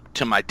walking up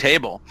to my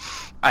table,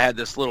 I had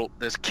this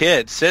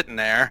kid sitting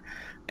there,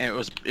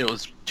 and it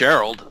was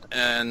Gerald,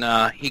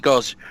 and he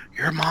goes,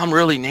 your mom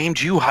really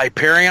named you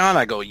Hyperion?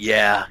 I go,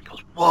 yeah. He goes,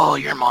 whoa,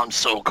 your mom's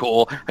so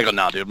cool. I go,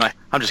 no, dude,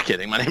 I'm just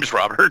kidding. My name's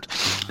Robert.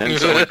 And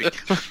so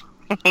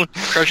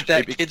crushed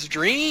that kid's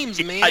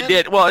dreams, man. I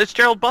did. Well, it's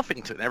Gerald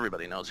Buffington.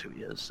 Everybody knows who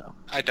he is. So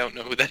I don't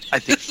know who that is. I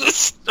think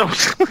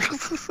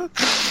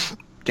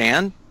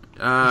Dan.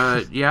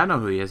 Yeah, I know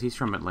who he is. He's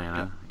from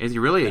Atlanta. Is he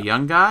really a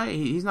young guy?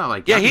 He's not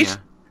like he's.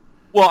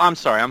 Well, I'm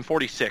sorry. I'm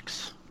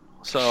 46,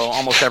 so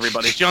almost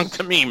everybody's young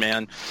to me,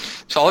 man.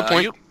 Solid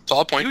point.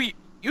 Solid point.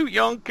 You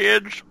young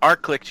kids. Our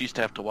cliques used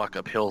to have to walk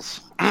up hills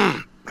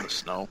in the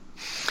snow.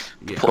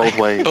 Yeah. Both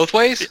ways. Both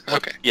ways?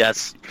 Okay.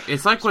 Yes.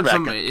 It's like when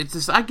somebody... It's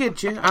just, I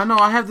get you. I know,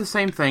 I have the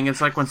same thing.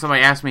 It's like when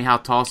somebody asks me how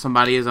tall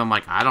somebody is, I'm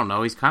like, I don't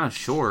know. He's kind of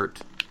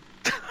short.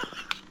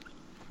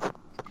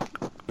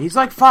 He's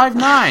like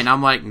 5'9".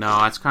 I'm like,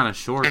 no, that's kind of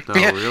short, though,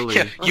 really.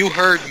 Yeah, you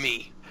heard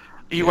me.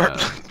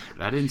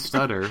 I didn't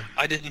stutter.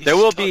 I didn't There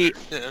will stutter.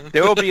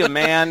 there will be a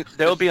man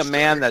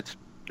that's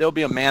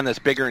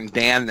bigger than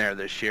Dan there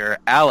this year.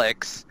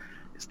 Alex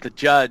is the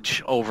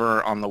judge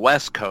over on the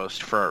West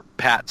Coast for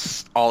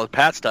all of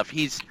Pat's stuff.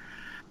 He's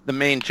the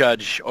main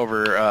judge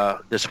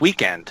over this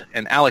weekend,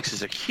 and Alex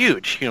is a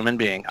huge human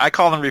being. I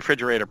call him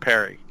Refrigerator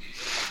Perry.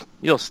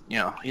 He's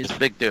a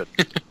big dude.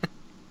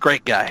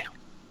 Great guy.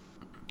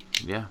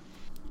 Yeah.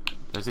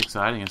 That's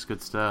exciting. It's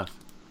good stuff.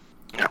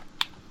 Yeah.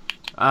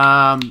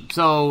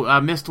 So I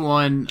missed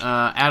one.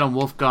 Adam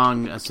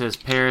Wolfgang says,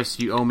 Paris,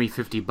 you owe me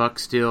 $50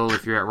 still.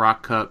 If you're at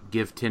Rock Cup,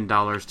 give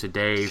 $10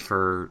 today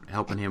for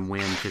helping him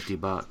win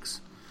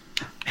 $50.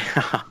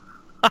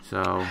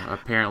 So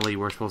apparently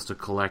we're supposed to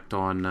collect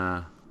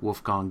on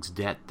Wolfgang's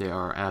debt there,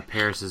 or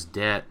Paris's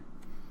debt.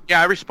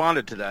 Yeah, I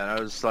responded to that. I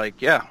was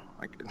like, yeah.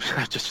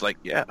 Just like,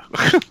 yeah.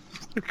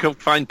 Go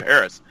find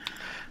Paris.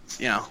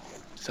 So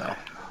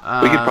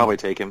We could probably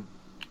take him.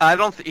 I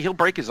don't think he'll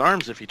break his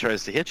arms if he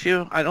tries to hit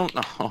you. I don't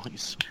know.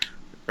 He's a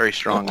very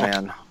strong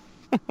man.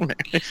 No,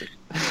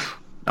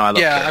 I love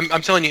Paris.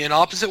 I'm telling you, in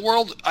opposite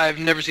world, I've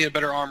never seen a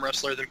better arm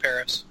wrestler than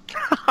Paris.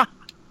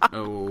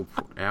 Oh,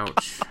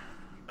 ouch.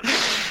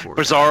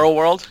 Bizarro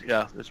World?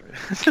 Yeah, that's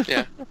right.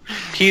 Yeah.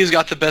 He's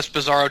got the best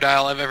Bizarro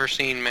dial I've ever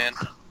seen, man.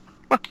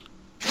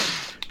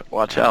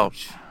 Watch out.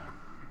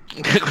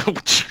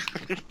 It's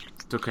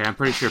okay. I'm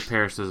pretty sure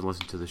Paris doesn't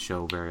listen to the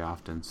show very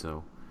often,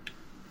 so...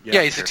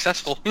 Yeah, he's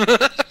successful.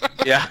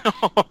 Yeah.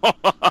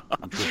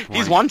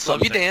 He's won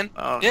something. Love you, Dan.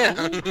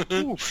 Yeah.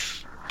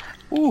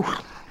 Ooh.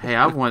 Hey,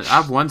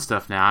 I've won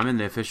stuff now. I'm in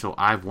the official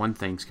I've won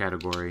things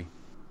category.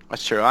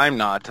 That's true. I'm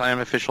not. I am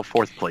official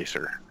 4th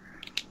placer.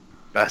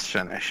 Best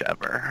finish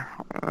ever.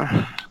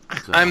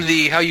 So. I'm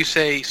the, how you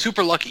say,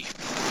 super lucky.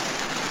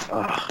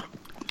 All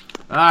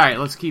right,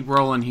 let's keep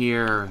rolling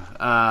here.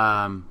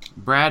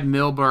 Brad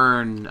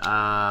Milburn.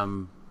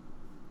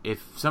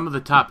 If some of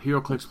the top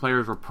HeroClix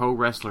players were pro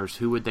wrestlers,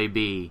 who would they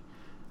be?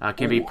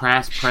 Can be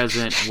past,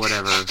 present,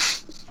 whatever.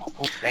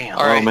 Oh, damn.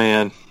 All right. Oh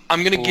man.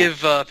 I'm going to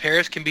give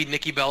Paris can beat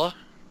Nikki Bella.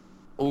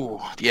 Ooh,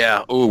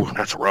 yeah. Ooh,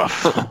 that's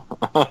rough.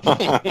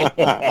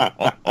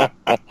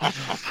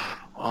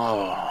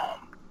 Oh.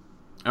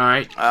 All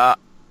right.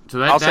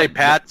 So I'll say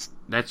Pat.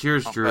 That's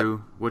yours,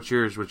 Drew. What's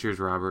yours,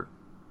 Robert?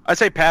 I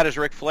say Pat is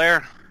Ric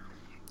Flair.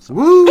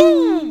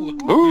 Woo!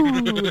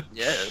 Ooh.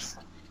 Yes.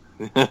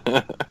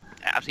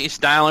 He's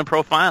styling,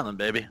 profiling,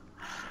 baby.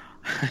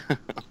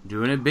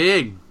 Doing it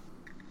big.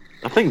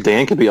 I think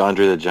Dan could be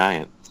Andre the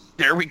Giant.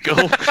 There we go. Ooh,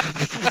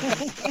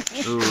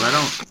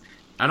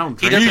 I don't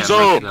He drink doesn't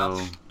that much, drink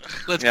though.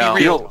 Let's Yeah.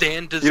 be You real. don't-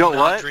 Dan does you don't not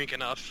what? drink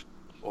enough.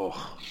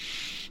 Oh,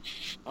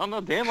 I don't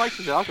know. Dan likes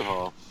his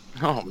alcohol.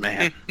 oh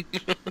man.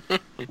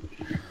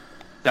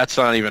 That's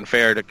not even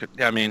fair to.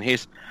 I mean,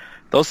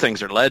 those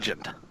things are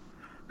legend.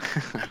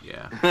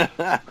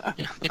 Yeah.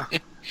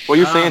 Well,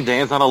 you're saying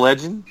Dan's not a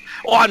legend?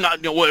 Oh, I'm not.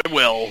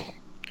 Well,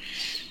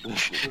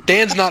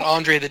 Dan's not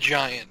Andre the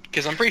Giant,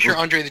 because I'm pretty sure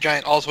Andre the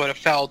Giant also had a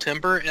foul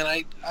temper,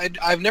 and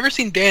I've never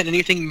seen Dan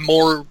anything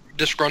more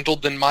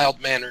disgruntled than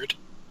mild-mannered.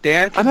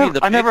 Dan. I Could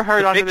be never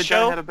heard the Andre Big the Show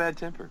Giant had a bad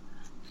temper.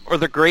 or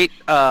the Great.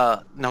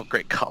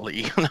 Great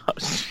Khali.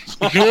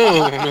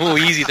 No,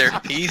 easy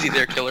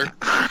there, killer.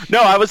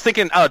 No, I was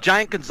thinking. Oh,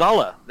 Giant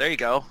Gonzala. There you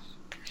go.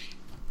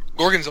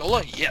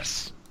 Gorgonzola,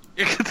 yes.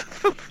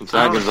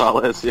 Giant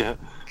Gonzalez, yeah.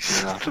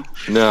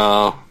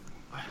 No.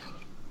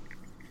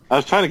 I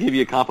was trying to give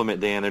you a compliment,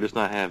 Dan. They're just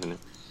not having it.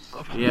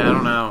 Yeah, I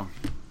don't know.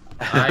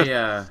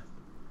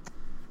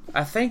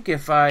 I think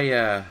if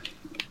I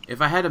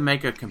had to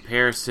make a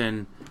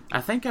comparison,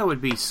 I think I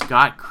would be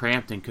Scott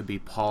Crampton could be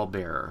Paul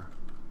Bearer.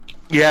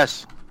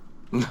 Yes.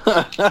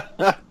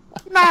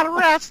 Not a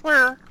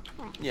wrestler.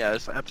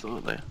 Yes,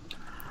 absolutely.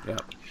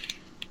 Yep.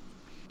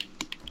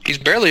 He's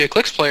barely a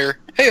Clicks player.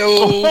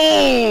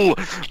 Hey-oh!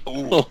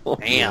 Oh,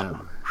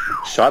 damn.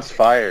 Shots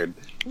fired.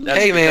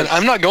 Hey, man,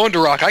 I'm not going to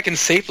Rock. I can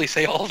safely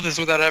say all of this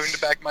without having to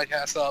back my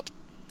ass up.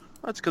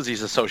 That's because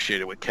he's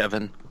associated with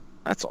Kevin.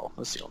 That's all.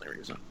 That's the only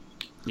reason.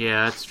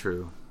 Yeah, that's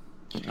true.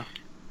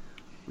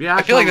 Yeah,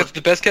 I feel like that's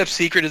the best kept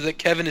secret is that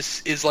Kevin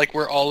is like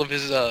where all of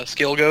his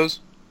skill goes.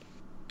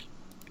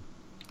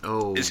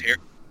 Oh, His hair.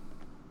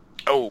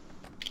 Oh,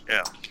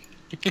 yeah.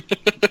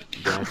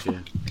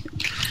 gotcha.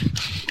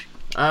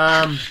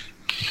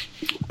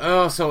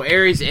 So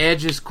Aries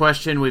Edge's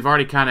question, we've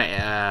already kind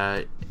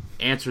of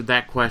answered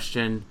that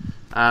question.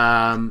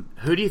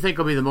 Who do you think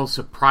will be the most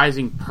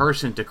surprising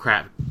person to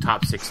crack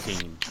top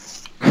 16?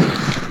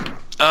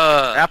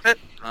 Wrap it?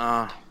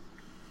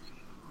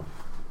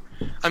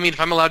 I mean, if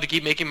I'm allowed to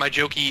keep making my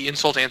jokey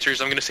insult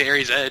answers, I'm going to say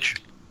Aries Edge.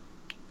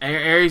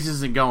 Aries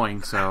isn't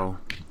going, so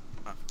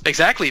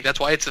Exactly. That's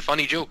why it's a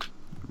funny joke.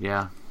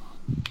 yeah.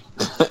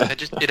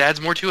 It adds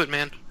more to it,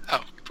 man.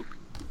 Oh.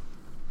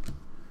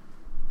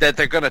 That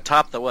they're going to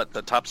top the what?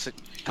 The top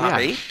Yeah.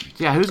 8?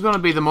 Yeah, who's going to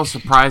be the most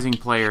surprising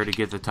player to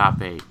get the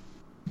top 8?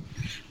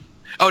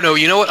 Oh, no,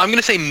 you know what? I'm going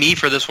to say me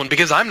for this one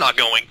because I'm not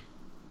going.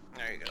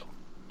 There you go.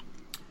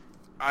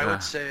 I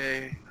would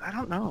say I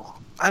don't know.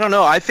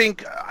 I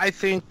think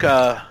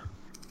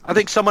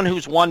someone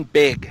who's won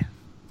big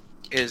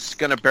is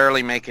going to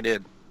barely make it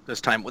in this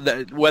time.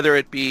 Whether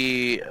it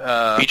be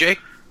PJ?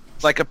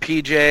 like a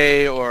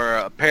PJ or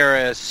a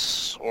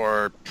Paris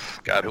or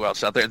God, who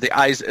else out there? The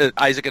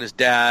Isaac and his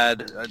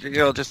dad.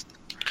 Just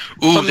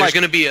Ooh, something there's like-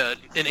 going to be an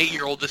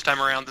 8-year-old this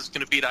time around that's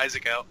going to beat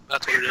Isaac out.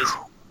 That's what it is.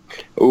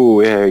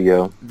 Ooh, there you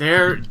go.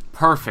 They're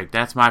perfect.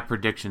 That's my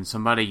prediction.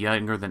 Somebody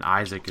younger than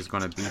Isaac is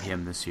going to beat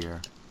him this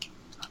year.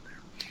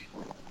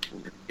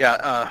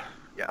 yeah.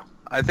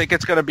 I think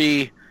it's going to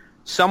be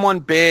someone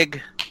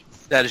big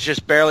that is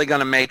just barely going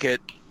to make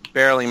it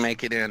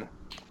in.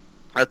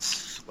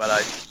 That's what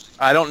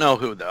I don't know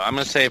who though. I'm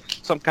going to say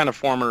some kind of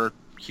former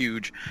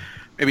huge,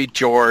 maybe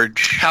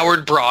George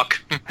Howard Brock.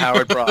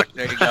 Howard Brock.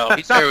 There you go.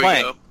 He's not There we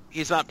playing. go.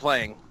 He's not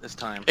playing this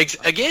time. Again,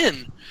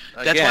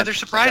 that's Again, why they're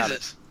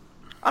surprises.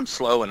 I'm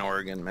slow in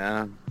Oregon,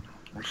 man.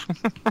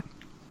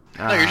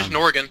 No, you're just in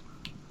Oregon.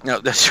 No,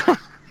 that's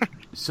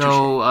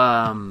So,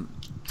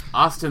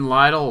 Austin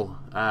Lytle,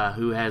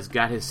 who has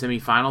got his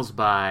semifinals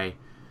bye,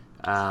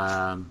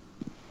 and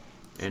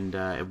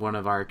one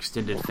of our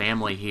extended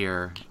family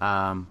here,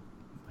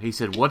 he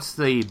said, "What's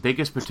the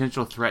biggest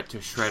potential threat to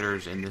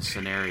Shredders in this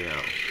scenario?"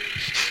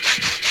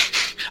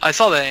 I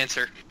saw that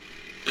answer.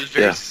 It was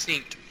very Yeah.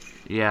 succinct.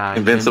 Yeah,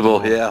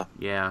 Invincible, yeah.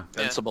 yeah,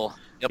 Invincible.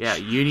 Yep. yeah.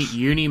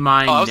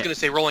 Unimind. Oh, I was going to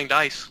say rolling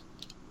dice.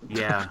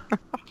 Yeah.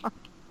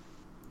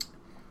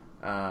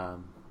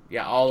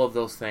 Yeah, all of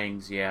those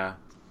things, yeah.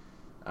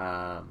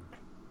 I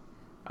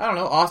don't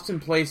know. Austin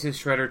plays his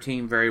Shredder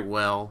team very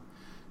well.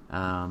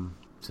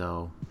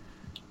 So,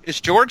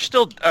 Is George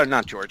still?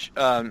 Not George.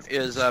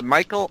 Is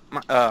Michael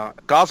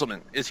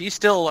Gosselman? Is he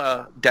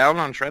still down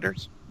on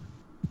Shredders?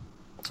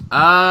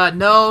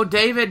 No,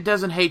 David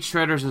doesn't hate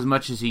shredders as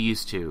much as he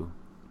used to.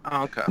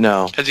 Oh, okay.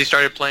 No. Has he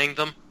started playing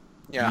them?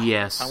 Yeah.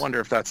 Yes. I wonder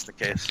if that's the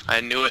case.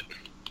 I knew it.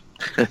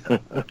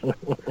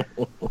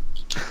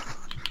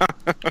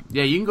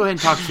 Yeah, you can go ahead and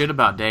talk shit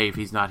about Dave.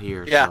 He's not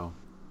here. Yeah. So.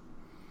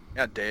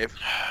 Yeah, Dave.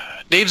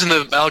 Dave's in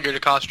the alligator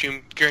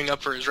costume, gearing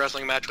up for his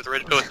wrestling match with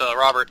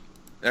Robert.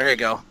 There you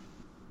go.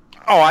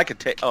 Oh, I could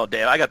take... Oh,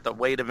 Dave, I got the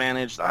weight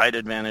advantage, the height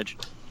advantage.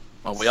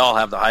 Well, we all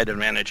have the height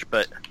advantage,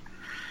 but...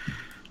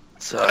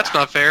 So, That's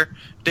not fair.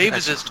 Dave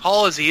is as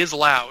tall as he is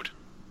loud.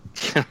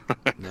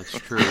 That's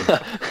true.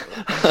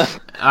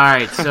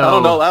 Alright,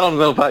 so... I don't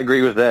know if I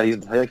agree with that.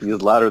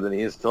 He's louder than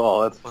he is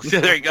tall.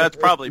 there you go. That's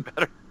probably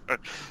better.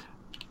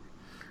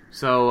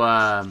 So,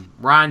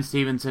 Ryan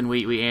Stevenson,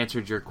 we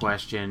answered your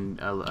question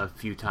a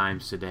few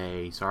times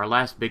today. So our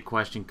last big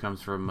question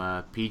comes from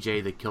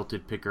PJ, the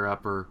Kilted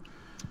Picker-Upper,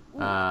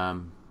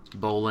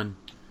 Bolin.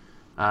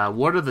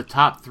 What are the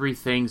top 3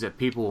 things that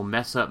people will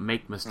mess up,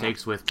 make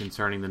mistakes with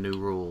concerning the new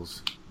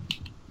rules?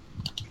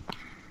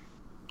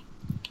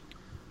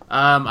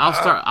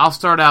 I'll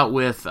start out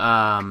with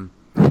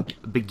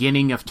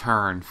beginning of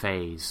turn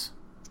phase.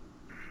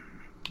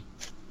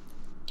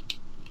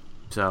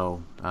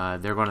 So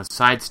they're going to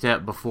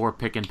sidestep before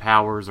picking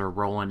powers or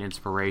rolling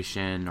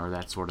inspiration or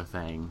that sort of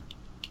thing.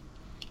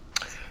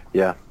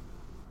 Yeah.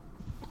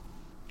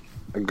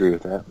 I agree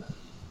with that.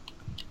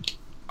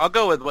 I'll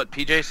go with what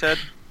PJ said.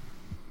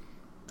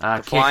 The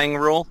Ca- flying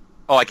rule.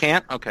 Oh, I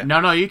can't? Okay.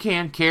 No, you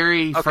can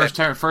carry Okay. first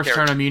Carry.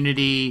 turn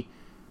immunity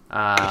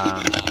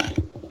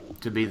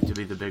to be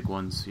the big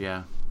ones.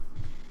 Yeah.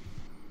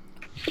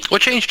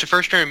 What changed to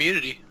first turn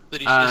immunity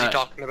that is he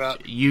talking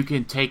about? You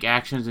can take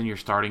actions in your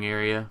starting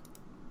area.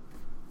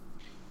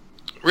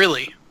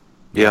 Really?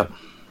 Yep.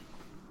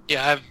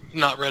 Yeah, I've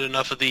not read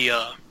enough of the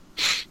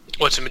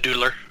what's in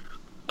Medoodler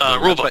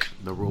rulebook.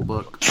 The rule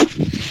book.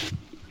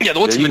 Yeah, the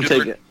what's in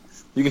Medoodler.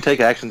 You can take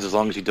actions as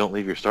long as you don't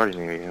leave your starting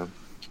area.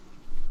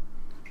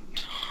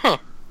 Huh.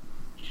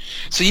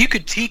 So you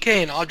could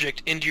TK an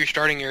object into your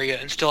starting area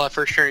and still have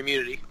first turn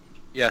immunity.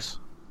 Yes.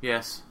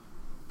 Yes.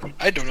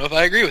 I don't know if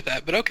I agree with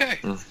that, but okay.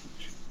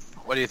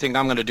 What do you think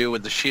I'm going to do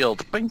with the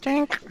shield? Bing,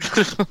 ding.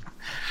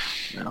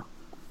 No.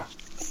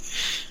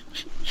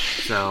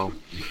 So,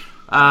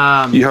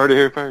 You heard it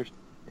here first.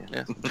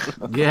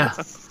 yeah.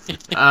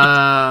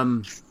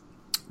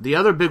 The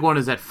other big one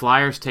is that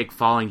flyers take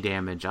falling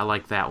damage. I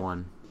like that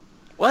one.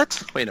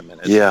 What? Wait a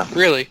minute. Yeah.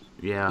 Really?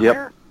 Yeah.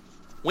 Yep.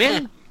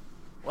 When?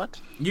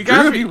 What? You Drew,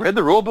 guys, have you read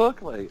the rule book?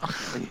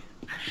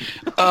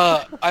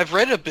 I've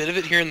read a bit of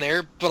it here and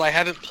there, but I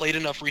haven't played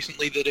enough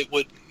recently that it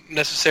would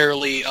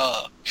necessarily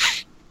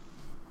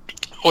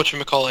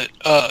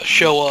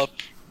show up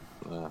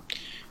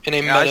in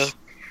a meta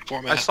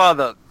format. I saw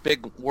the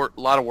big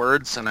lot of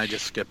words and I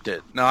just skipped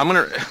it. No, I'm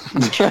gonna.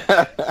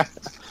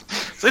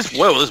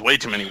 There's way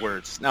too many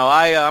words. No,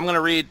 I'm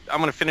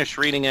gonna finish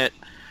reading it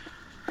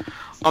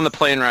on the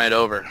plane ride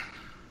over.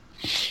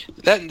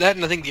 That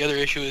and I think the other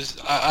issue is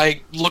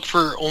I look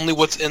for only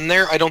what's in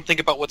there. I don't think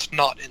about what's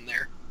not in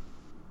there.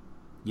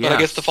 yes. But I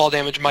guess the fall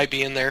damage might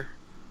be in there.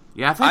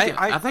 Yeah,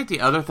 I think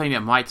the other thing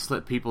that might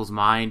slip people's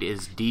mind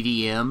is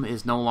DDM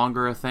is no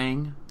longer a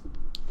thing.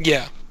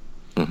 Yeah.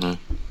 Mm-hmm.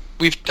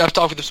 I've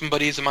talked with some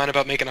buddies of mine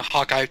about making a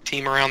Hawkeye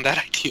team around that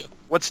idea.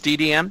 What's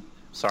DDM?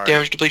 Sorry.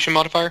 Damage depletion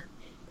modifier.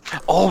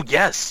 Oh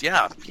yes,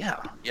 yeah.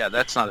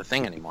 That's not a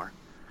thing anymore.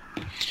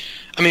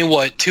 I mean,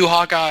 what? 2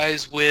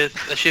 Hawkeyes with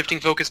a shifting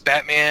focus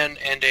Batman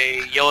and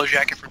a Yellow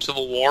Jacket from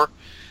Civil War,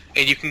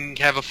 and you can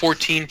have a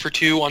 14 for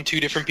 2 on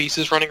 2 different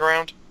pieces running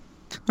around.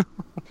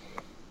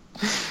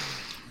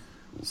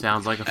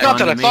 Sounds like a fun Not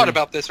that to I've me. thought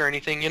about this or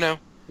anything, you know.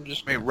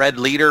 Just Wait, Red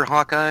Leader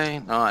Hawkeye?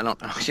 No, I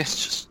don't know. It's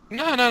just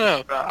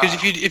no.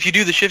 Because if you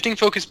do the shifting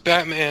focus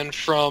Batman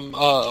from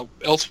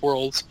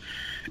Elseworlds,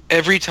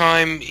 every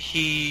time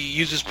he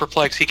uses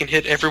Perplex, he can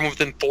hit everyone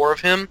within 4 of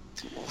him.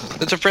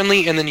 That's a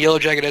friendly, and then Yellow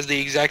Jacket has the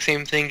exact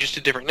same thing, just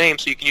a different name,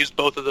 so you can use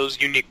both of those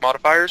unique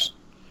modifiers.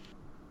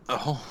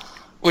 oh.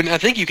 When I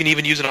think you can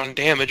even use it on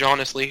damage,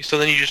 honestly. So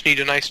then you just need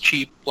a nice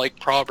cheap like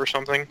prob or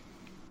something.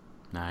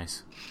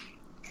 Nice.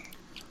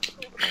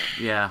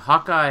 Yeah,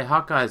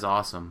 Hawkeye is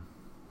awesome.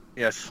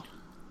 Yes.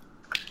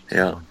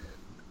 Yeah. All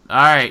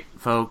right,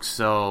 folks.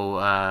 So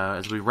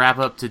as we wrap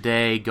up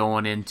today,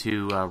 going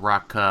into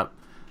Rock Cup,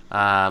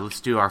 let's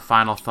do our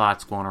final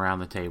thoughts going around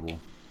the table.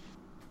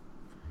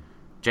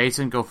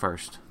 Jason, go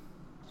first.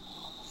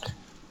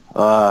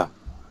 I'm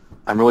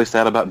really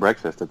sad about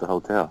breakfast at the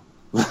hotel.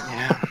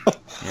 Yeah.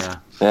 Yeah.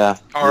 Yeah.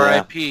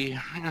 R.I.P.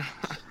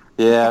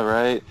 Yeah,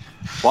 right.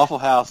 Waffle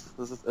House.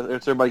 Let's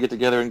everybody get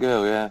together and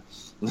go, yeah.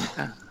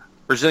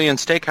 Brazilian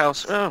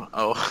Steakhouse.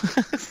 Oh.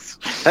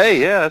 Hey,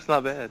 yeah, that's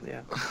not bad,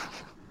 yeah.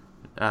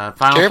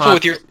 Final Careful thoughts,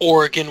 with your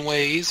Oregon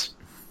ways.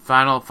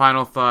 final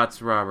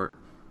thoughts, Robert.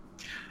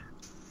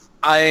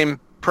 I'm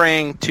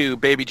praying to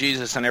baby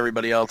Jesus and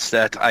everybody else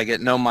that I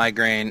get no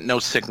migraine, no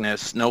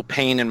sickness, no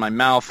pain in my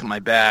mouth, my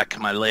back,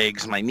 my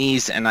legs, my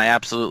knees, and I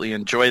absolutely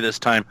enjoy this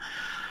time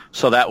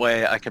so that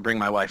way I can bring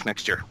my wife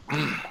next year.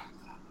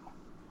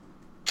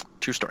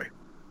 True story.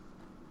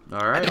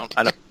 All right.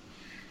 I don't.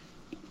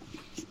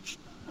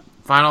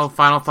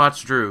 Final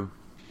thoughts, Drew.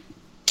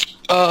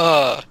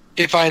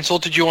 If I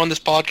insulted you on this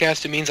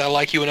podcast, it means I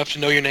like you enough to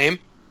know your name.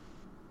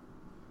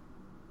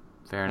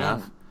 Fair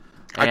enough.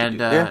 I can And do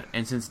that.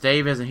 and since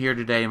Dave isn't here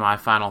today, my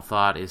final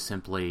thought is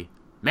simply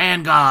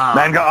Mangog.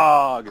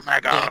 Mangog.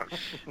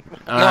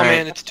 All No, right.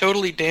 man, it's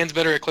totally Dan's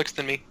better at clicks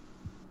than me.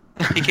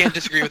 He can't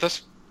disagree with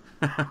us.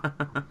 All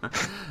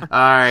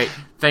right.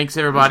 Thanks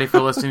everybody for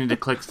listening to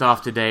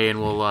Clickstuff today, and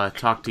we'll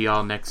talk to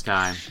y'all next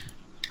time.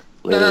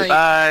 Later. Night.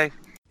 Bye.